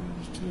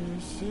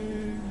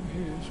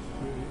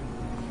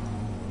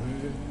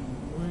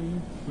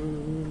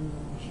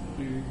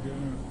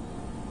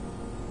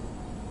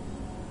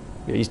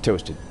 Yeah, he's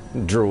toasted,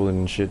 drooling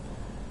and shit.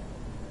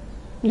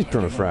 He's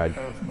fried. I don't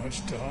have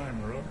much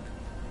time, Rook.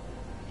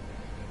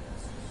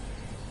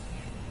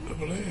 The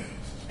Bliss.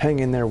 Hang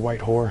in there, white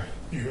whore.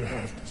 You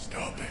have to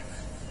stop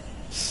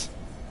it.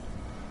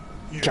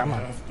 You Come on.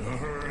 have to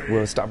hurry.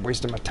 Well, stop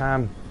wasting my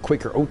time,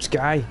 Quaker Oats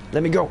guy.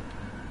 Let me go.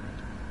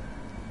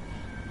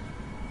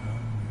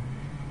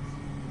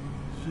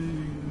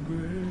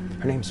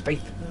 Her name's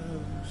Faith.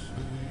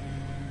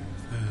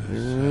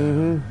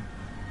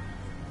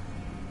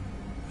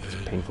 It's a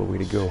painful way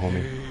to go,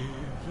 homie.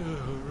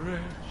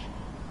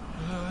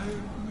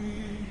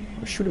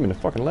 Oh, shoot him in the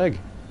fucking leg.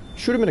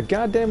 Shoot him in the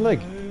goddamn leg.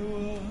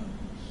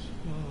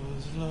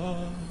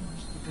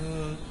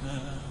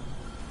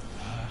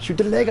 Shoot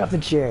the leg off the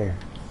chair.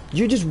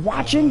 You're just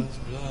watching?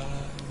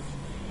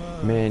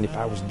 Man, if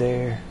I was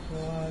there,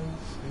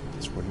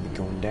 this wouldn't be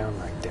going down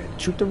like that.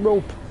 Shoot the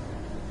rope.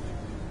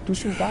 Do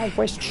some Wild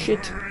West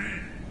shit.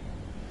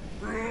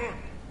 Yeah,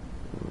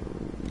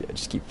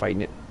 just keep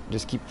fighting it.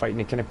 Just keep fighting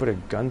it. Can I put a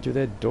gun through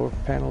that door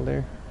panel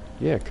there?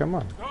 Yeah, come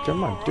on.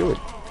 Come on, do it.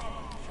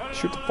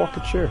 Shoot the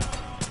fucking chair.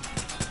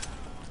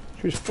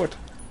 Shoot his foot.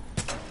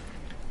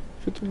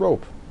 Shoot the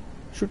rope.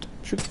 Shoot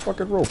the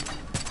fucking rope.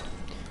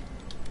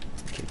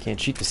 Okay, can't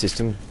cheat the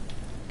system.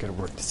 Gotta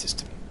work the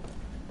system.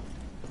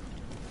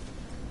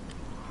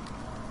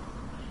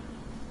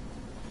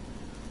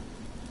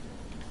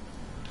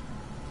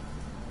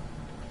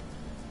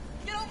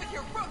 Get over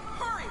here, Brooke,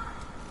 hurry!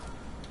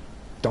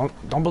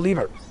 Don't believe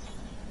her.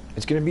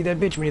 It's gonna be that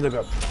bitch when you look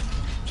up.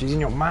 She's in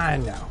your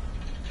mind now.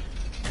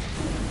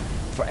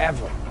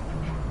 Forever.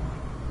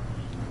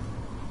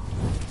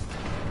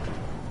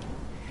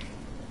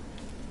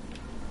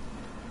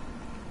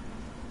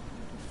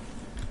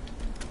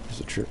 It's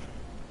a trip.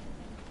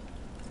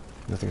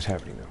 Nothing's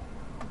happening though.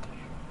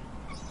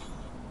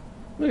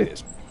 Look at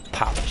this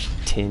polished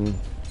tin.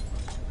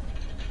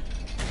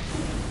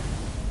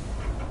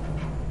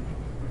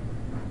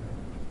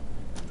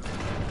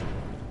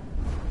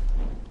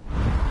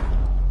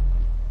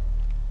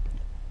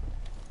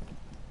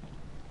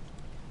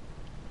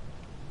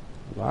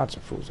 Lots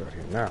of fools out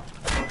here now.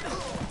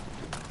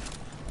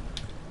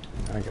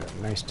 I got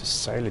a nice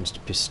silenced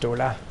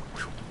pistola.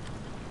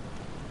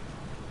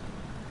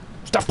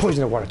 Stop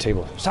poisoning the water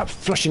table. Stop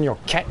flushing your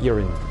cat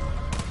urine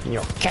and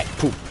your cat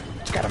poop.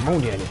 It's got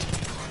ammonia in it.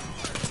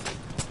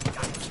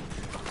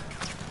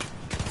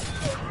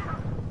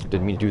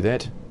 Didn't mean to do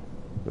that. It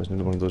was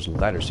another one of those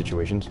ladder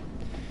situations.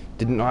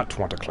 Did not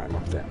want to climb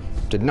up there.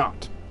 Did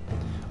not.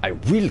 I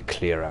will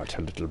clear out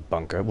her little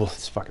bunker. Well,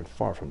 it's fucking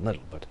far from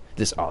little, but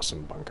this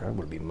awesome bunker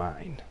will be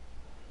mine.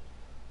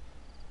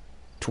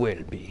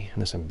 'Twill be,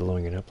 unless I'm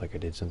blowing it up like I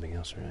did something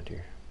else around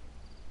here.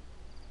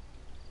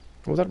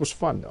 Well, that was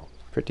fun though.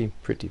 Pretty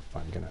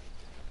fun. Gonna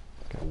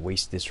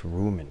waste this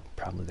room, and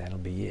probably that'll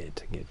be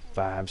it. Get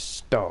 5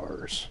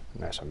 stars.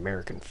 Nice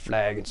American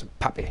flag and some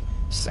poppy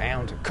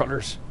sounds and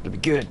colors. It'll be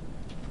good.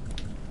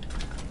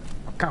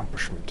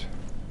 Accomplishment.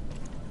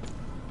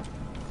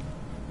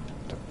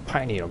 The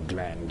pineal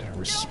gland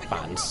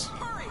response.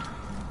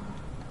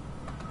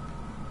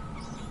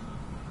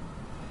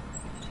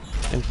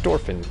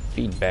 Endorphin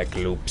feedback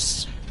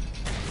loops.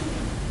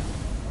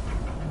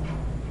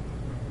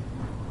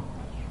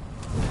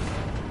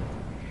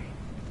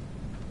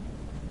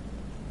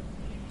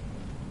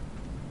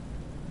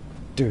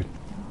 Dude,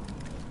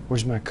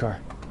 where's my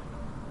car?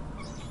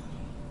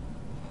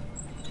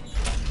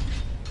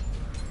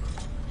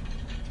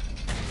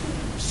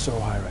 So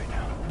high right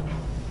now.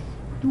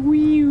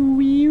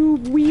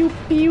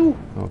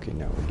 Okay,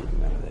 now we're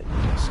getting out of that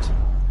dust.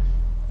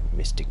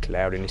 Misty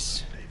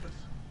cloudiness.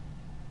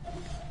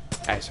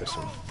 I saw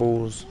some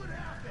fools.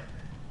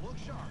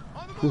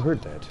 Who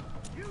heard that?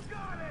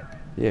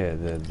 Yeah,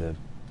 the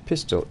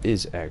pistol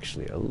is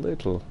actually a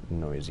little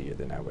noisier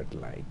than I would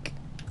like.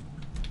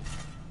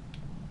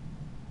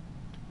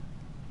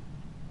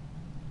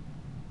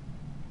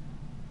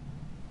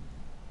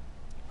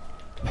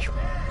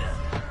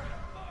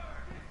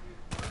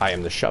 I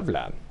am the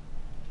shoveler.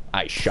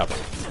 I shovel.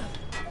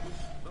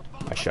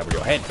 I shovel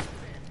your head.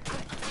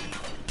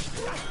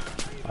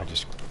 I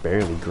just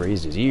barely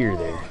grazed his ear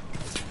there.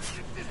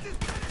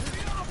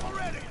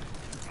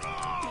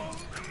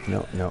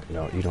 No, no,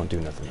 no, you don't do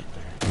nothing up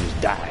there. You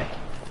just die.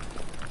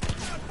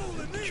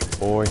 Get your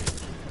boy.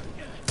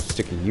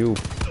 Sick of you.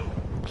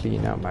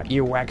 Clean out my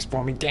earwax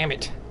for me, damn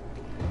it.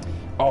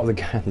 Oh, the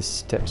guy on the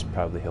steps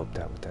probably helped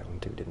out with that one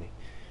too, didn't he?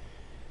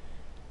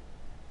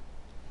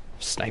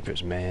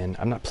 Snipers, man.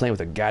 I'm not playing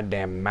with a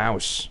goddamn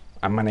mouse.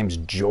 My name's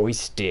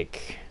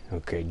Joystick.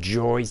 Okay,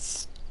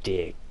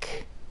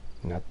 Joystick.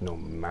 Not no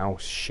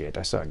mouse shit.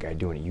 I saw a guy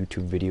doing a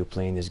YouTube video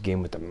playing this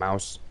game with the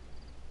mouse.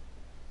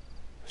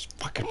 It was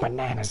fucking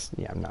bananas.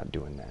 Yeah, I'm not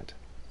doing that.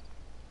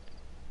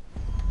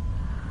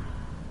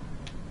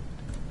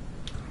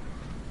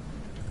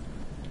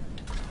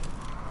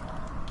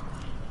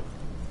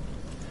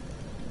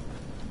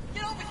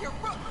 Get over here,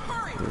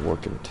 hurry! I'm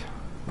working it.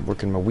 I'm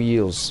working my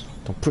wheels.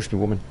 Don't push me,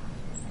 woman.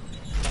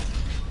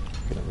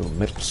 Get a little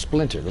metal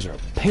splinter. Those are a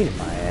pain in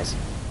my ass.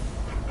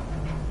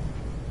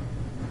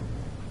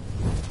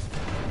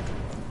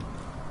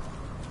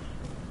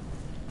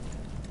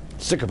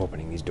 Sick of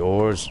opening these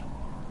doors.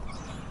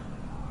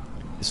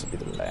 This will be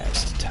the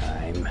last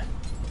time.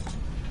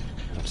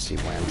 I don't see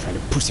why I'm trying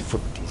to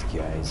pussyfoot with these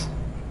guys.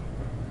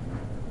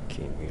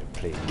 Came here to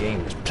play a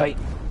game. Let's play it.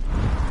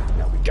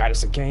 Now we got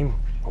us a game.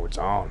 Oh, it's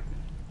on.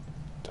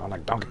 It's on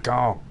like Donkey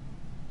Kong.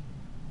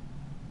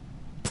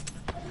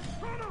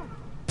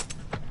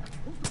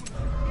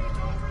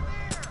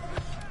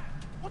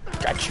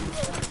 Got you.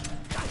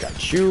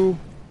 Got you.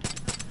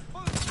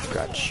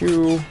 Got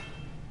you.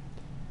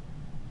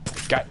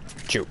 Got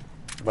you.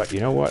 But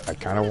you know what? I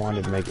kind of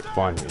wanted to make it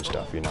fun and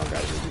stuff, you know,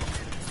 guys.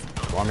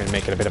 I wanted to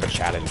make it a bit of a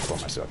challenge for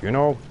myself, you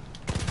know?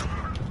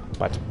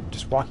 But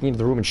just walking into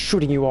the room and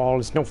shooting you all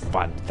is no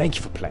fun. Thank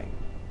you for playing.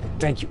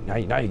 Thank you. Now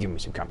you're giving me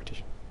some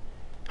competition.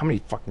 How many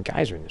fucking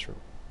guys are in this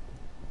room?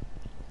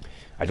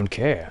 I don't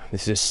care.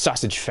 This is a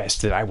sausage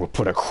fest that I will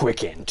put a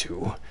quick end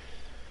to.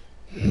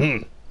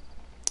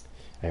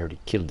 I already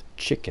killed a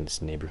chick in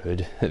this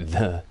neighborhood.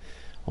 The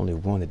only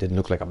one that didn't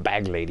look like a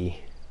bag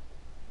lady.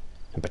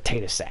 A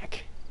potato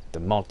sack. The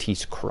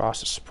Maltese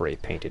cross spray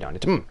painted on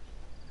it.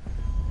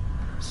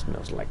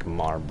 Smells like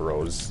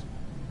Marlboros.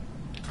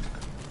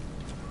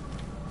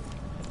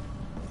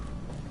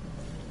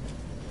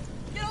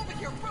 Get over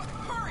here,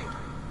 hurry!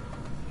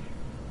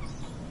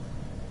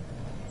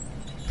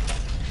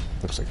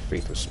 Looks like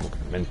Faith was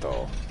smoking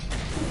menthol.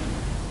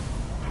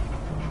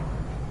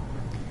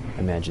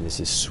 Imagine this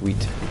is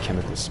sweet and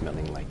chemical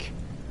smelling like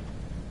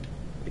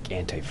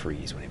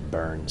antifreeze when it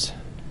burns.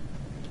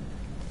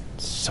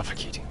 It's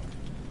suffocating.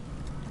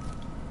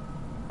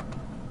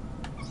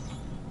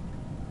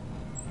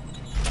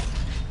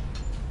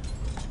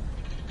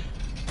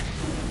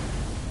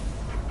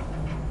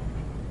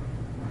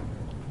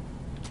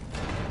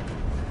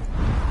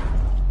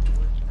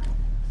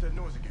 That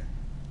noise again.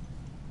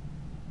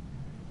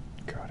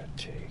 Gotta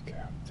take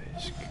out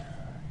this guy.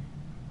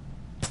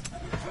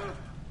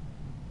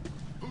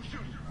 Who's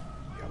shooting?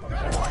 You're my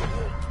boy.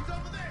 He's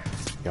over there.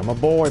 You're my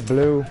boy,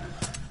 Blue.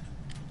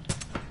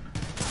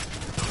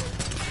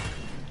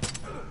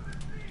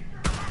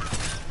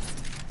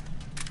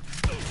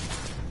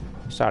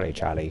 Sorry,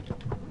 Charlie.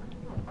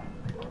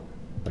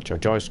 But you're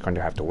just going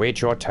to have to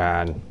wait your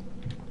turn.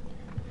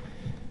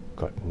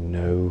 Got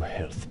no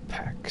health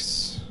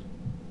packs.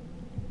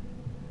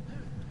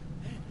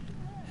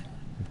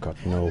 I've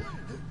got no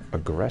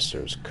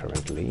aggressors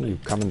currently. You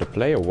come into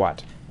play or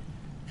what?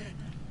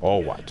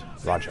 Or what?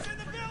 Roger.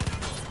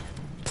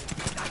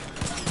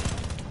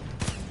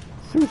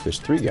 Oof, there's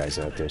 3 guys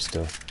out there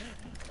still.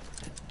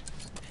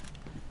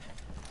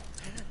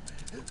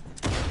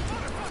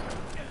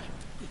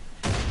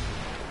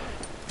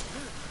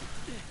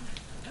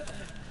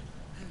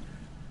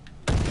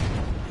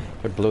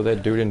 Did I blow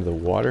that dude into the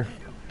water?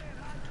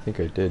 I think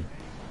I did.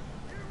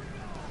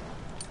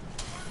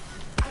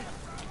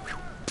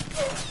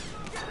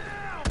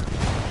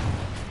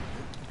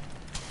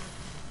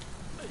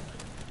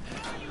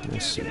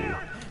 Let's see.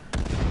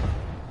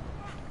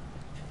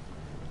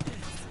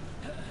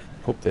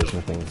 Hope there's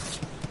nothing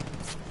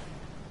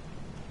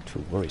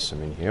too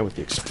worrisome in here with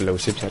the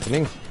explosives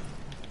happening.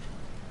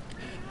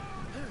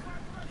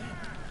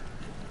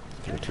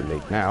 Getting too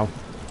late now.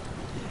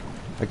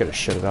 I gotta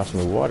shut it off from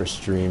the water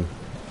stream.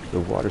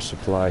 The water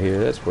supply here,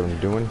 that's what I'm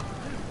doing.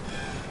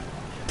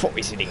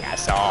 Poisoning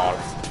us all!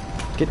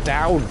 Get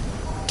down!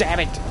 Damn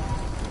it!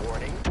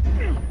 Warning.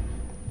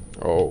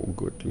 Oh,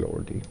 good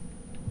lordy.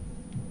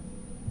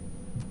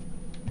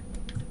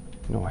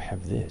 No, I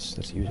have this.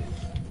 Let's use it.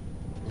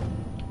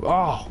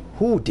 Oh,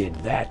 who did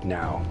that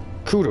now?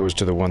 Kudos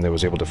to the one that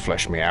was able to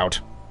flesh me out.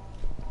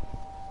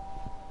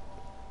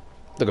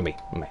 Look at me.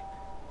 My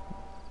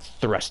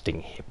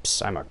thrusting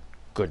hips. I'm a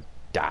good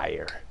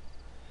dyer.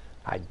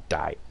 I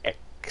die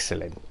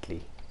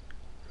excellently.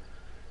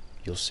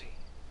 You'll see.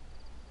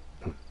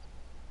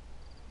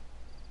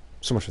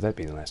 So much for that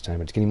being the last time,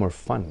 but it's getting more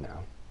fun now.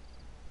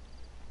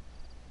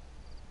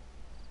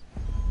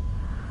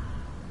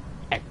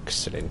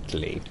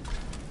 Excellently.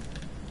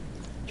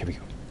 Here we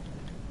go.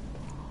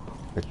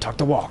 Let's talk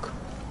the walk.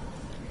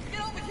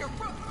 Get over here,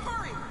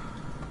 hurry!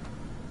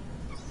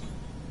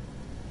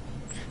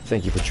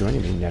 Thank you for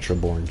joining me, Natural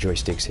Born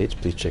Joysticks Hits.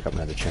 Please check out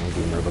my other channel,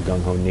 Gamer of a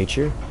Gung-Ho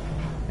Nature,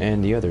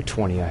 and the other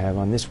 20 I have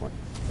on this one.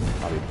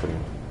 I'll be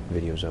putting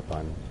videos up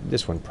on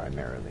this one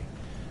primarily,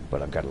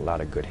 but I've got a lot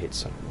of good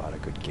hits and a lot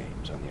of good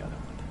games on the other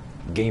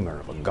one. Gamer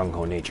of a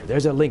Gung-Ho Nature.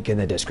 There's a link in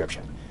the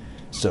description,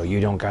 so you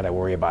don't gotta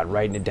worry about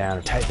writing it down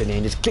or typing it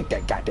in. Just click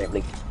that goddamn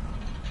link.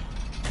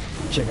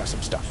 Check out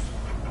some stuff.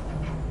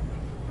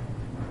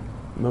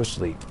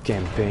 Mostly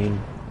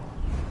campaign,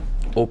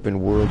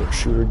 open world or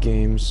shooter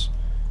games.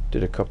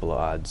 Did a couple of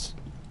odds,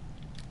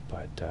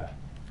 but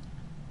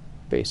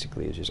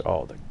basically it's just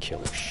all the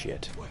killer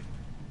shit.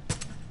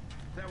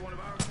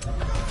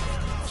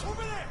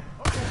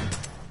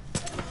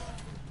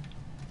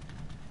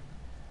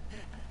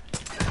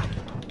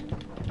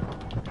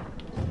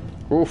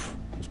 Oof,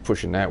 I was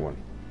pushing that one.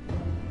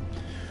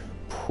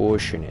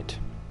 Pushing it.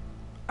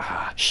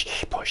 Ah,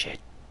 shh, push it.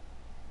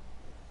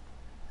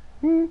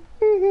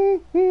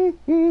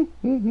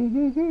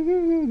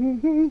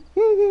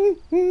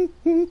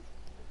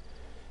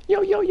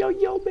 Yo, yo, yo,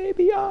 yo,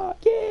 baby, yeah,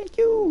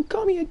 you,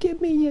 come here,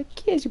 give me a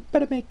kiss, you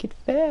better make it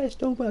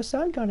fast, or else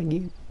I'm gonna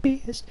get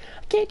pissed.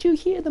 Can't you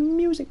hear the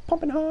music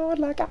pumping hard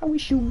like I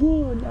wish you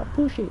would? Now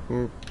push it.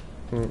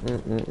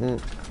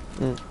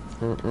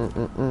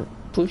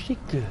 Push it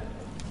good.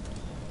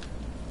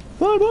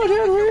 Push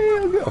it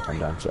real good. Oh, I'm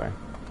done, sorry.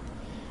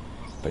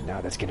 But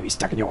now that's gonna be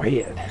stuck in your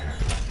head.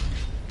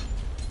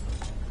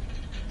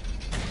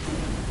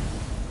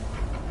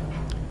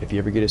 If you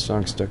ever get a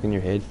song stuck in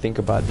your head, think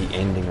about the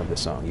ending of the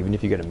song. Even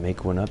if you gotta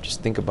make one up,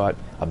 just think about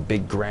a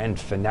big grand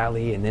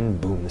finale and then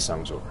boom, the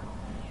song's over.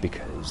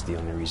 Because the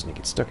only reason it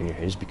gets stuck in your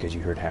head is because you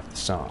heard half the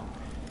song.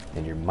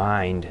 And your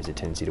mind has a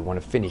tendency to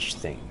want to finish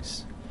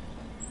things.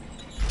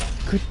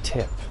 Good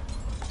tip.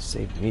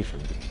 Saved me from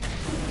being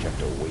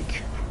kept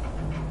awake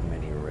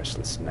many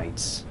restless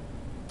nights.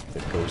 The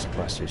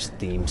Ghostbusters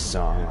theme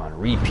song on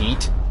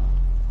repeat.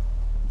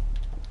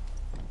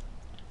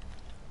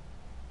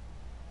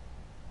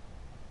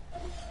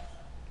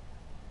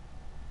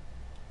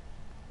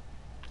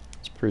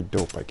 Pretty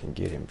dope I can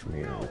get him from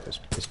here with this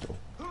pistol.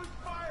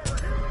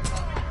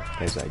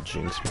 As I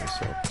jinx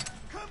myself.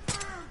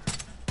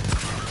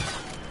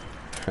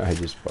 I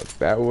just fucked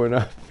that one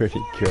up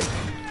pretty good.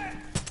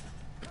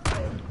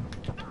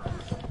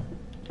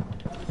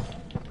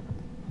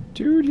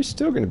 Dude, you're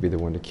still gonna be the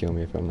one to kill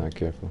me if I'm not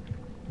careful.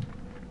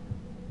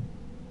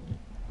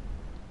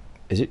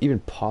 Is it even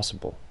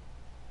possible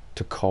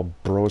to call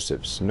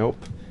brosifs?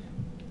 Nope.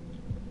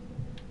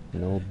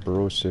 No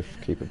brosif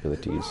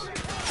capabilities.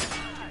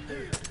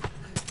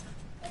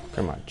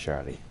 Come on,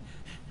 Charlie.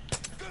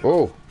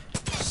 Oh!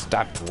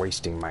 Stop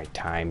wasting my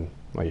time.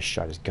 I just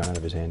shot his gun out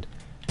of his hand.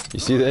 You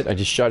see that? I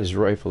just shot his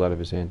rifle out of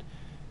his hand.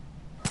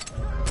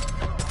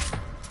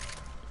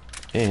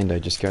 And I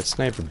just got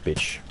sniper,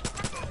 bitch.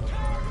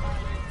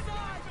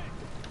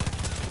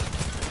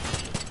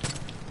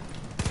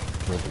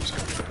 Nobody's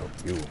going to help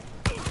you.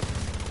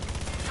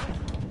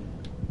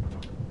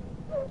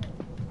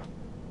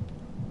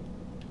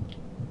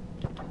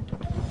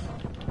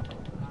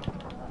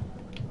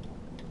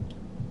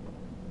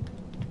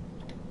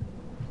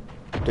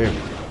 There we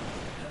go.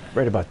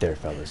 Right about there,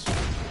 fellas.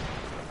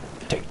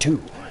 Take 2.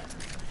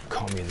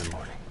 Call me in the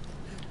morning.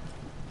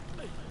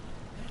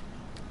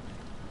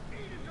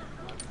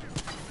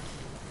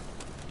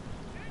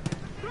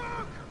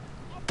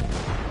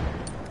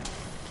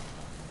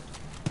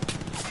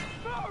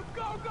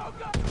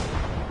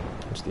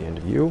 That's the end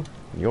of you.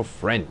 Your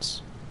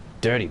friends.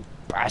 Dirty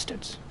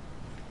bastards.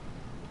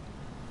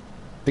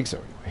 Think so,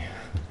 anyway.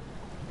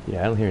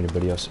 Yeah, I don't hear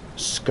anybody else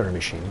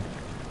skirmishing.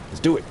 Let's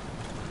do it.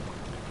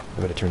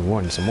 I better turn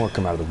one. Some more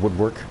come out of the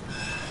woodwork.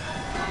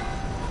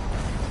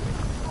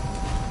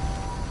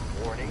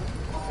 Warning,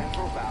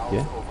 central valves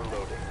Yeah.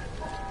 overloading.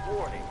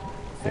 Warning,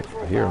 Yeah,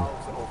 central I hear 'em.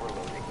 valves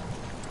overloading.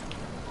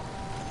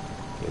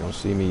 They don't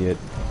see me yet.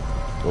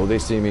 Oh, they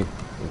see me.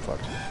 I'm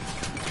fucked.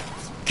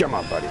 Come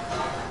on, buddy.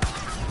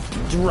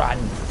 Run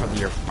for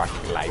your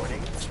fucking life.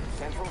 Warning,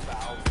 central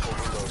valves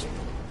overloading.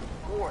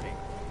 Warning,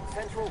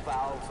 central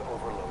valves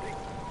overloading.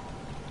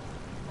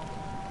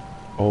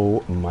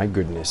 Oh my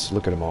goodness.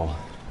 Look at them all.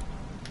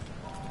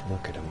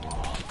 Look at them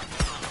all.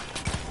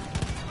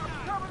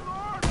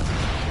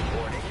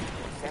 Warning,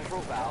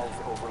 central valves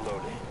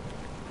overloading.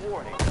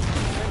 Warning,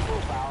 central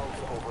valves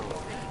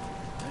overloading.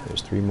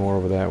 There's 3 more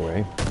over that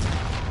way.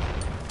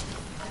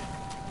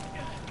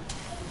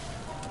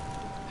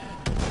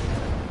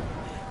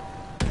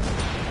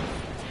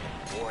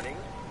 Warning,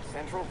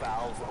 central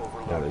valves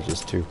overloading. Now there's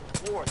just 2.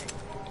 Warning,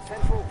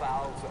 central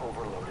valves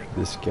overloading.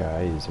 This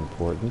guy is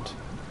important.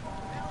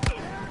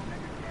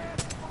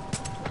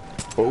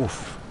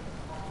 Both.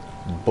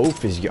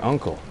 Both is your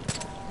uncle.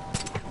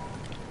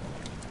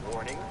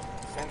 Warning,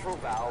 central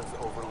valves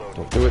overloading.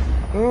 Don't do it.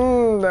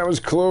 That was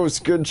close.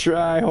 Good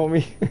try,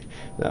 homie.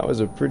 That was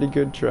a pretty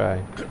good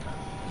try.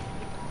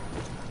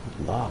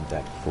 Lob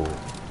that fool.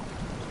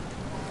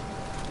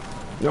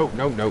 No,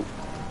 no, no.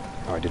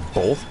 Oh, I did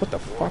both? What the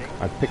fuck?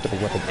 I picked up a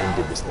weapon and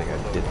did this thing. I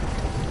didn't.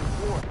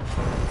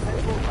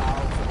 Central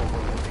valves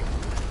overloading.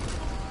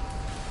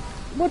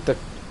 What the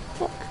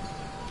fuck?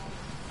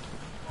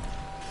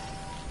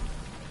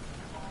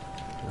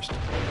 Where's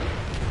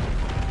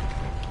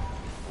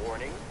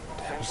Warning,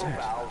 hell's central that?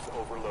 valves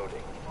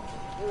overloading.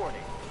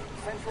 Warning,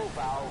 central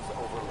valves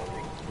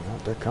overloading. No,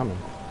 they're coming.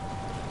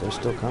 They're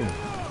still coming.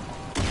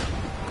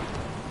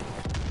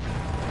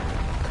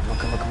 Come on,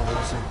 come on, come on,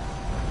 listen.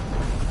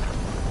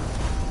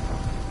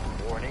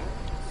 Warning,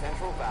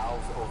 central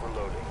valves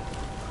overloading.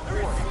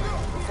 Warning,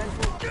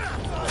 central...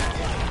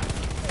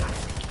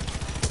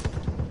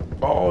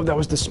 Oh, that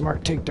was the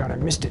smart takedown. I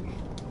missed it.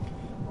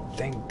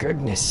 Thank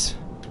goodness.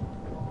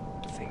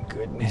 Thank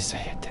goodness I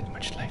had that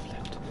much life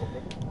left.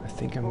 I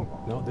think I'm...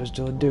 No, there's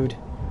still a dude.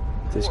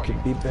 This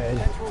could be bad.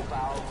 Central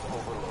valves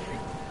overloading.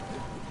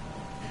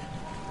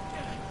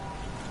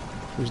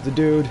 Who's the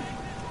dude?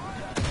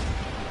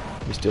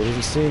 He still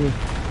doesn't see me.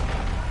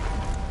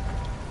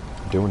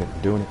 I'm doing it,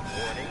 I'm doing it.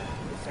 Warning,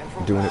 central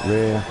I'm doing it valves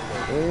rare.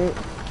 overloading.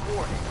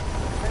 Warning,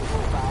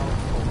 central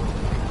valves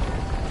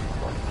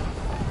overloading.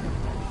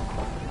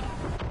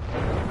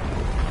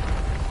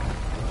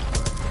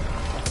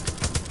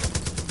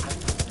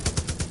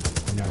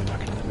 No, they're not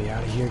gonna let me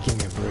out of here. Give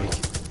me a break.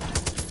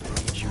 I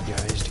need you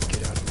guys to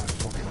get out of my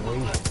fucking way.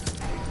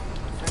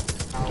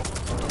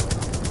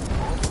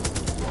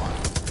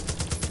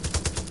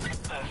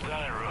 That's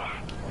done it, Rook.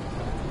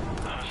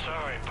 I'm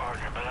sorry,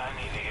 partner, but I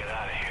need to get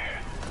out of here.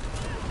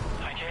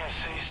 I can't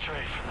see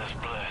straight from this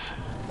Bliss.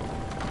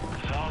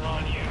 It's all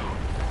on you.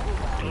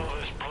 Blow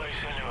this place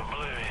into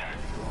oblivion.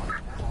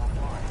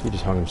 He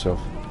just hung himself.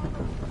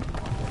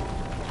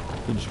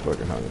 He just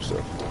fucking hung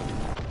himself.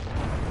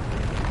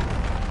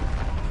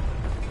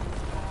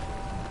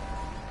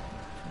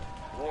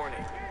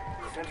 Warning,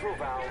 central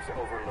valves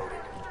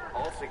overloaded.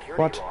 All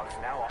security What? locks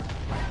now on.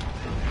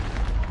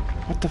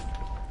 What the f...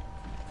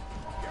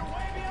 You're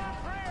way beyond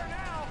prayer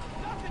now.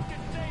 Nothing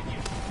can save you.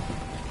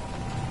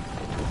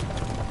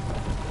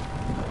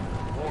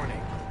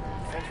 Warning,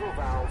 central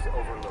valves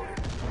overloaded.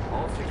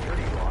 All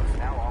security locks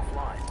now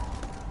offline.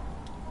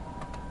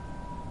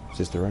 Is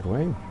this the right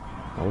way?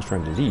 I was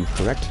trying to leave,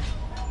 correct?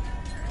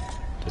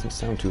 Doesn't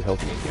sound too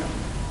healthy in here.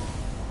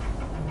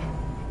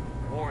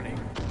 Warning,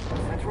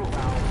 central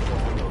valves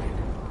overloaded.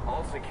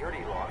 All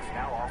security locks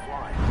now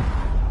offline.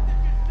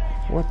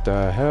 What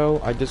the hell?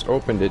 I just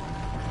opened it.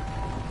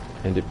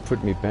 And it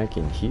put me back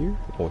in here?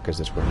 Oh, because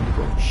that's where I need to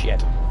go.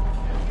 Shit.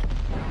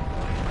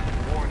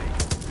 Warning,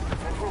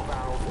 central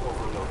valves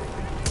overloaded.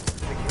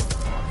 Security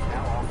locks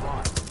now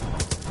offline.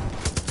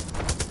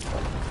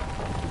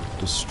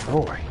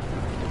 Destroy.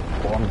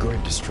 Oh, I'm good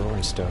at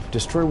destroying stuff.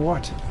 Destroy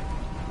what?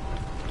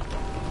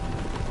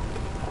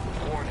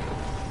 Warning,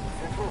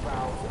 central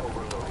valves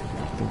overloaded.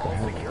 I think I All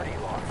have security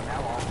locks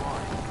now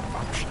offline.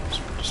 options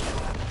for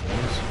destroying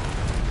things.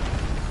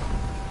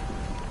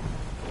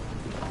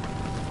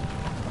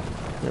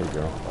 There we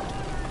go.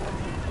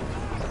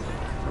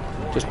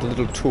 Just a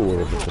little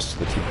tour of the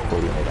facility before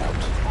we head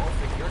out.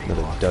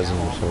 Another dozen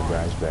or so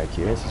guys back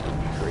here. This is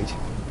gonna be great.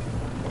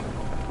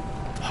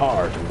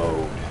 Hard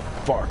mode.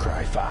 Far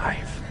Cry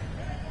 5.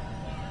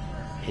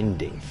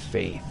 Ending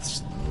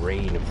Faith's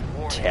reign of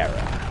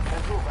terror.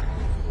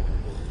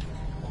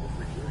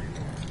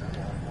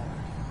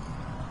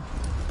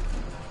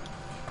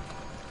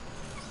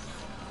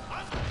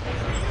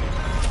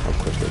 How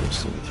quickly they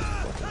see me through the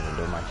fucking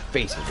window. My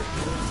face is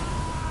revealed.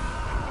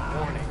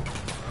 Warning,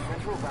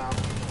 central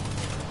valves.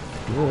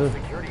 Yeah.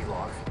 Security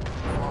locks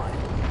offline.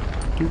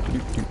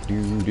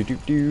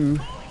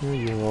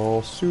 You're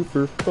all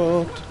super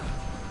fucked.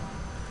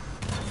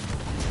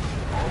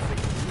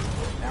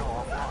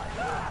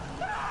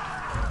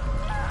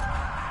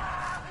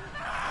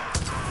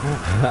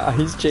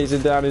 He's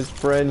chasing down his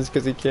friends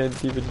because he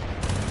can't even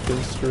go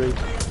straight.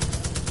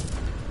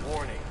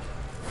 Warning.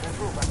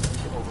 Central weapons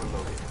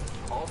overloaded.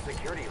 All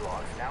security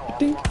logs now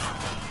Ding.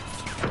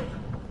 offline.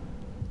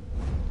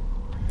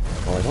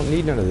 Oh, I don't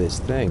need none of this,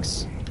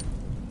 thanks.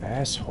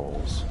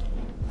 Assholes.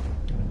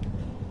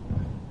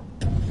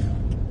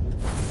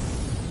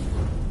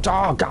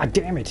 Oh, god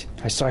damn it!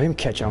 I saw him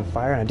catch on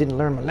fire and I didn't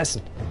learn my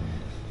lesson.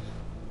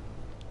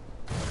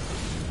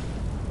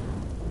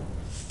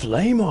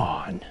 Flame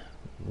on!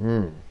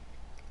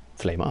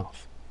 Flame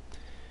off.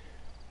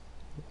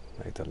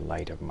 Like the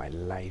light of my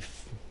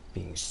life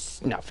being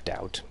snuffed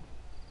out.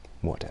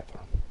 Whatever.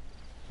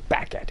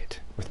 Back at it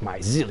with my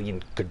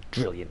zillion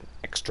quadrillion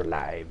extra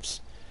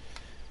lives.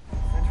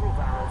 Central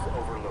valves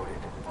overloaded.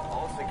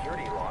 All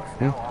security logs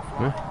now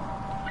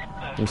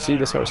offline. You see,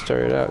 that's how it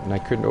started out, and I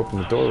couldn't open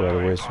the door right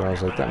away, so I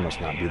was like, that must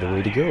not be the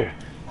way to go.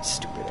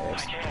 Stupid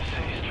ass. I can't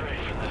see straight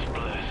from this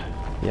Bliss.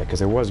 Yeah,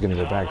 because I was going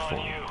to go back for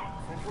On him. you.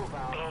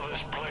 Blow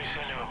this place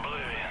into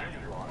oblivion.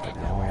 But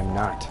now I am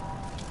not.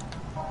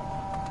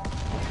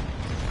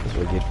 That's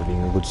what I get for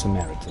being a good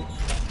Samaritan.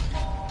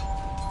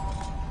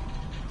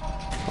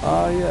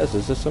 Ah, yes,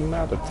 it's a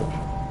Samaritan.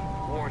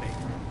 Warning.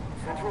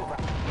 Central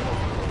valves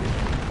overloaded.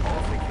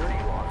 All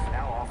security logs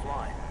now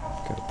offline.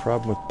 Got a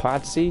problem with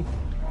Potsy?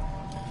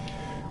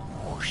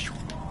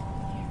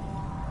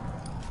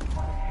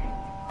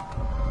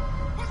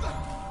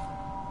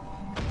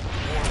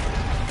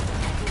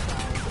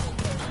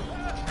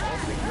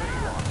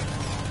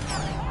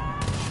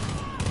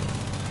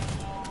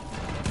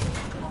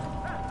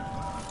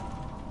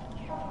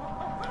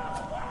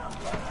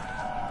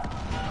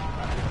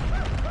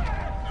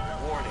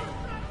 Warning.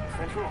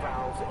 Central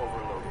valves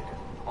overloaded.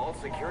 All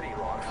security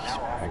logs now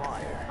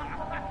offline.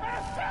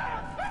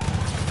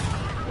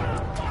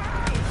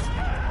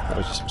 That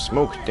was just some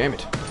smoke, damn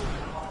it.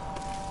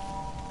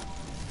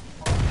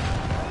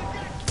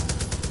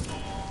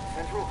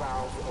 Central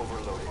valves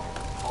overloaded.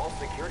 All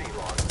security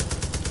logs.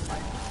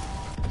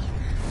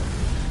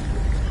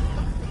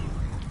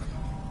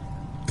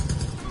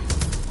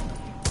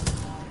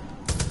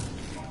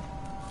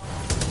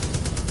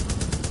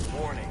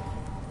 Warning.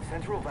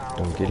 Central valves.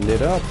 Don't get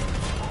lit up. All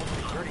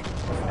security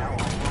logs now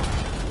offline.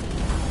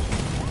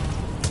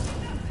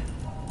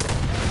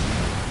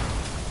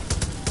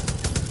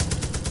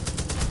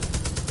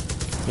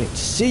 I didn't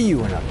see you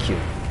when I killed you.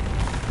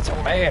 That's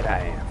how bad I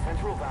am.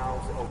 Central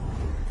valves open.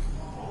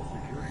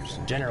 Just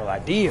a general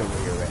idea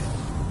where you're at.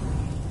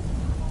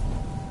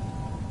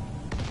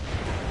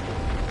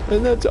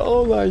 And that's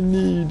all I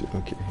need.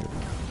 Okay, here we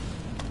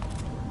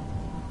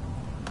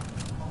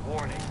go.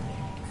 Warning.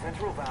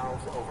 Central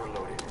valves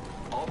overloaded.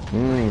 All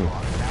security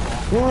logs now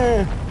offline.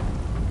 Yeah.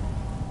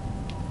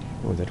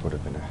 Oh, that would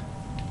have been a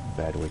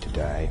bad way to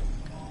die.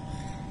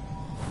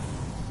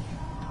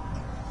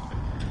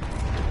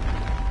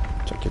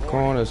 Check your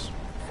corners.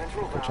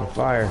 Central Catch on valves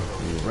fire.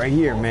 Right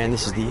here, man.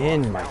 This is the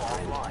end, my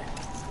friend. offline.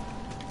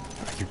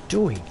 What are you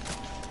doing?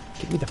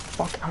 Get me the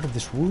fuck out of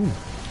this room.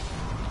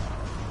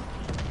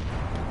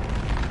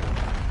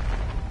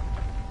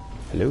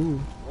 Hello?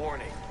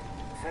 Warning.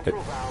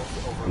 Central valves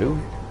Hello?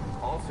 overloaded.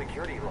 All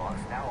security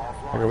logs now I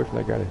gotta offline. wait for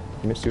that guy to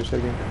commit suicide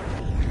again.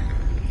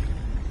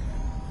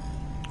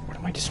 What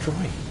am I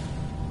destroying?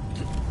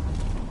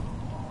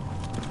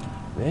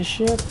 This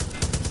shit?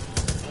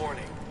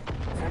 Warning.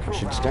 I Central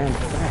should valves stand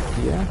back,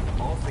 yeah?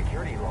 All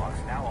security logs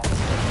now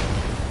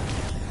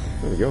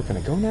offline. There we go. Can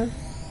I go now?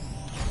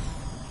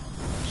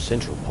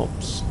 Central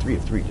pumps. 3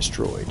 of 3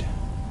 destroyed.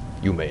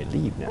 You may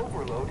leave now.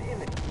 Overload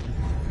image.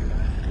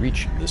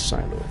 Reach the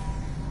silo.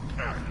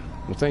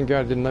 Well, thank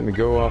God it didn't let me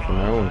go off on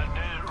my own. I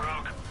did it,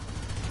 Rook.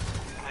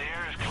 The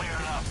air is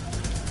clearing up.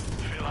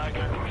 Feel like I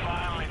can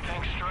finally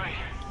think straight.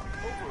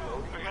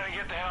 We gotta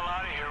get the hell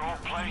out of here.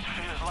 Old place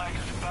feels like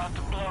it's about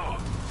to blow.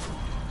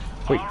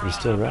 Wait, I'll he's run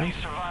still to the around?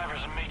 police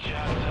survivors and meet you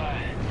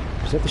outside.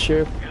 Is that the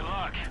sheriff? Good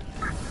luck.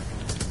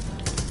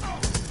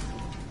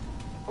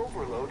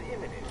 Overload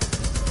imminent.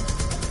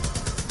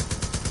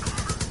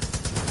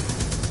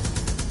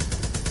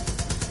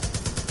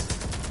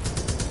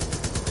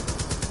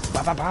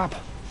 Bob.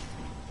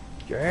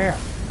 Yeah,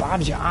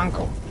 Bob's your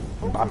uncle.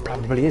 Bob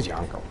probably is your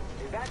uncle.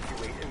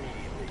 Evacuate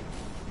immediately.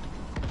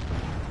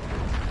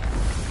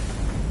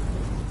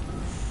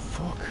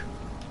 Fuck.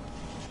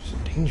 It's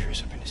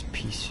dangerous up in this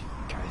piece.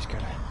 Guy's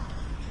gotta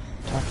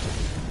talk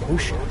to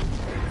Ocean.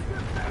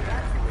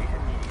 Evacuate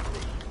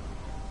immediately.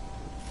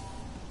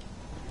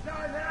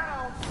 Not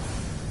now!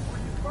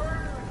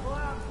 Burn and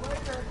collapse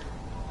later!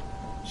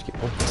 Just get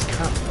both these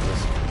cops.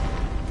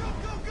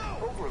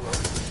 Overload.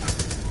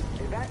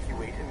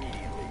 Evacuate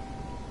immediately.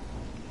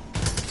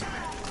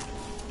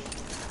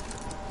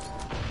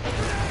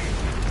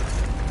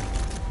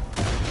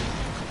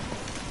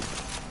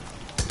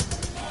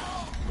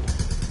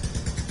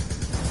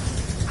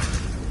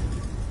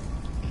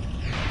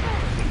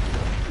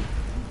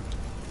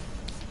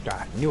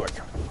 knew I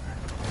caught fire.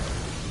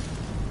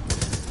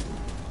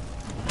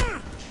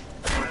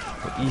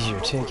 But easier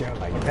to take out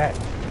like that.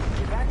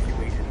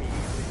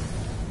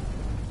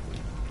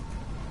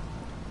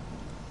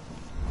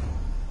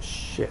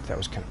 Shit, that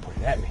was kind of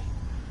pointed at me.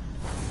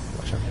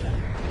 Watch out for that.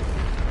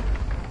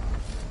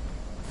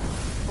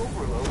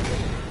 Overload.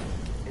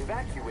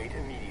 Evacuate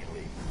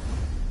immediately.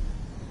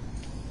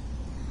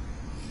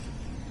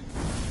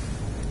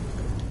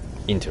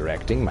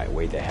 Interacting my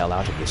way the hell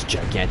out of this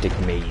gigantic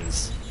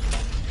maze.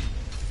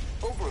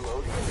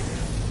 Overload.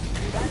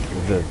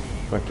 The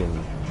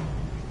fucking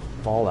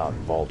Fallout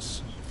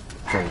vaults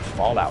from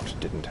Fallout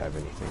didn't have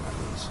anything on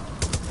these.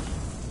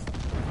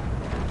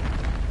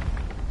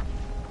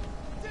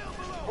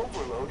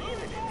 Overload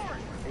imminent.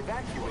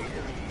 Evacuate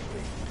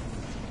immediately.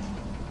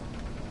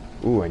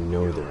 Ooh, I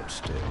know they're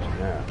upstairs.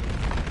 Now,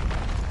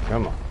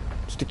 come on,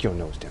 stick your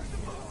nose down here.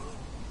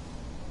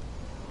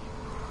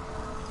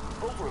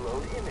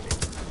 Overload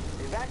imminent.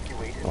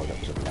 Evacuate Oh, that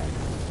was a bad.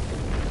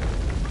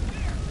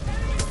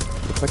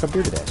 Looks like a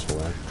bearded asshole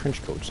in a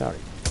trench coat. Sorry.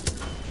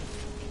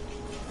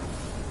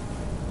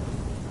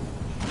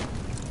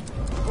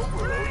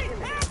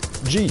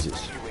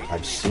 Jesus,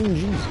 I've seen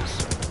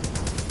Jesus.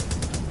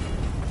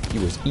 He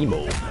was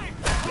emo.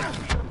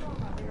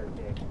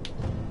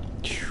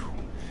 Phew.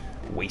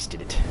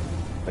 Wasted it.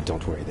 But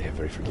don't worry, they have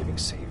very forgiving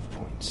save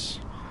points.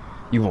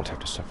 You won't have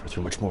to suffer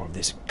through much more of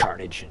this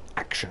carnage and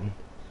action.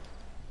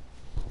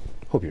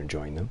 Hope you're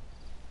enjoying them.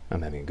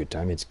 I'm having a good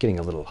time. It's getting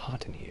a little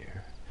hot in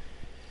here.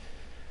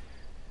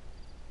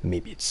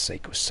 Maybe it's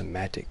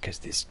psychosomatic because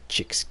this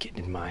chick's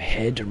getting in my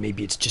head, or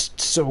maybe it's just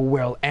so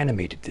well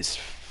animated this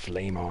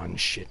flame-on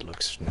shit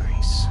looks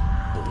nice.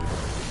 Believable.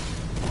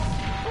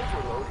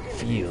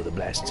 Feel the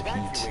blasts of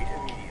heat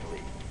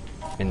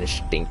and the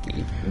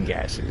stinky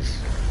gases.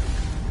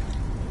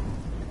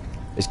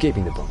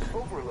 Escaping the bunker.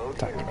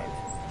 Talking about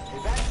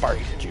it.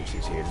 Party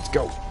juices here. Let's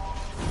go.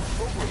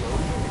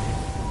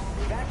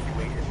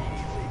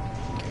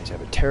 You guys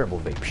have a terrible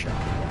vape shot.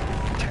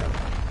 Terrible.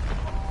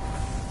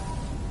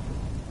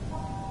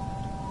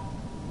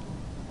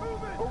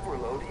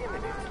 Overload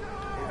imminent.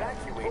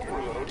 Evacuate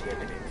overload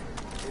imminent.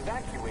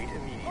 Evacuate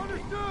immediately.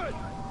 Understood.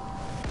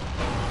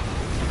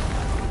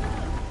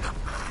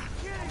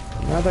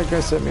 Now that guy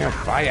set me on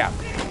fire.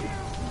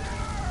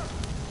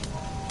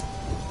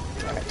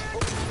 Right.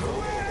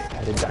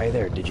 Had to die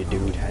there, did you,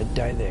 dude? Had to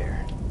die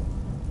there.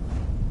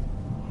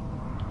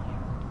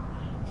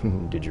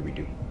 Did you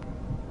redo?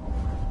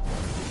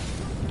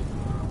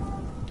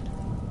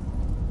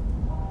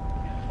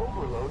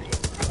 Overload.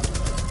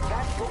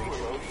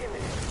 Overload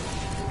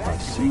imminent. I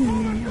see.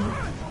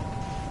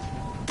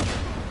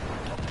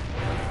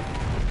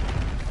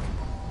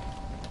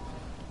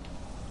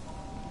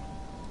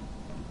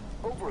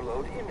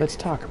 Let's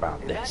talk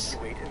about this.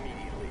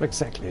 What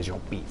exactly is your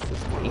beef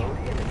with me?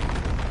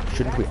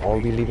 Shouldn't we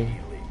all be leaving?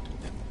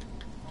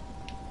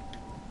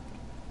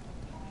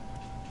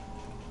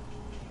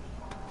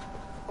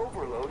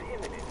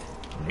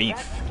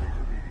 Beef.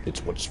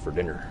 It's what's for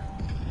dinner.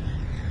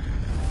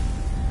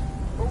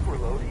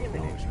 Overload As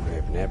imminent. long as you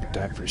have an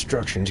appetite for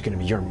destruction, it's gonna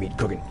be your meat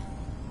cooking.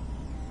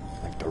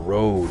 Like the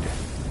road.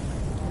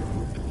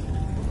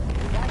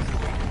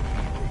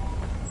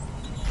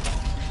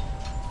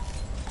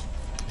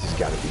 This has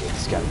gotta be it.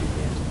 This has gotta be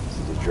the end. This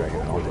is just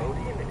dragging on all day.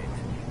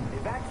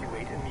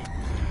 Evacuate immediately.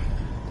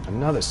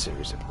 Another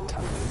series of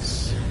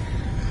tummies.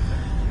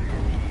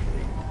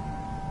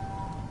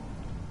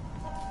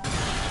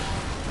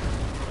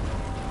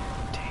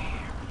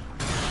 Damn.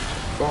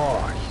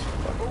 Oh, he's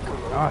fucking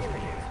coming off me.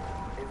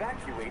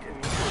 Evacuate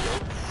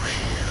immediately.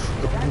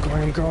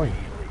 I'm going.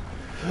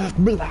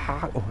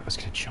 Blah. Oh, I was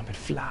gonna jump and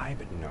fly,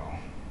 but no.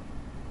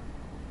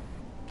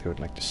 They would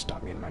like to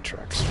stop me in my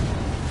tracks.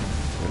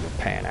 I'm gonna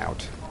pan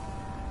out.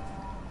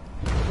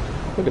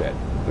 Look at that.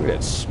 Look at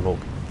that smoke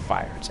and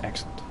fire. It's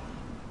excellent.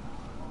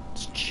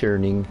 It's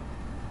churning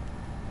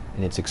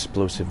in its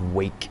explosive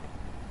wake.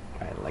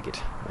 I like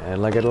it. I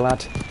like it a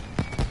lot.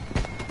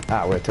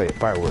 Ah, what I tell you,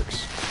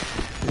 fireworks.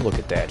 Look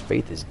at that.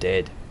 Faith is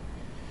dead.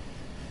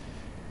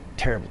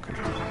 Terrible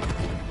country.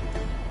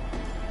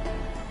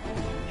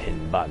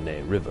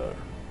 Bane River.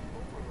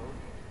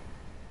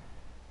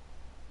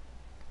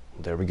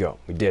 There we go.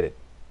 We did it.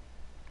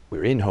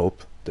 We're in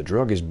Hope. The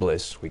drug is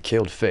Bliss. We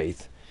killed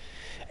Faith.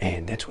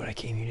 And that's what I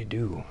came here to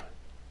do.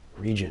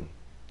 Region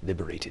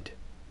liberated.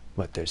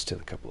 But there's still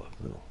a couple of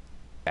little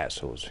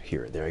assholes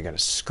here or there I gotta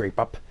scrape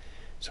up.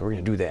 So we're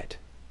gonna do that.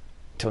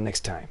 Until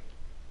next time.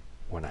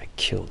 When I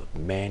kill the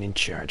man in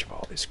charge of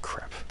all this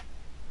crap.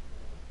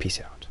 Peace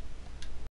out.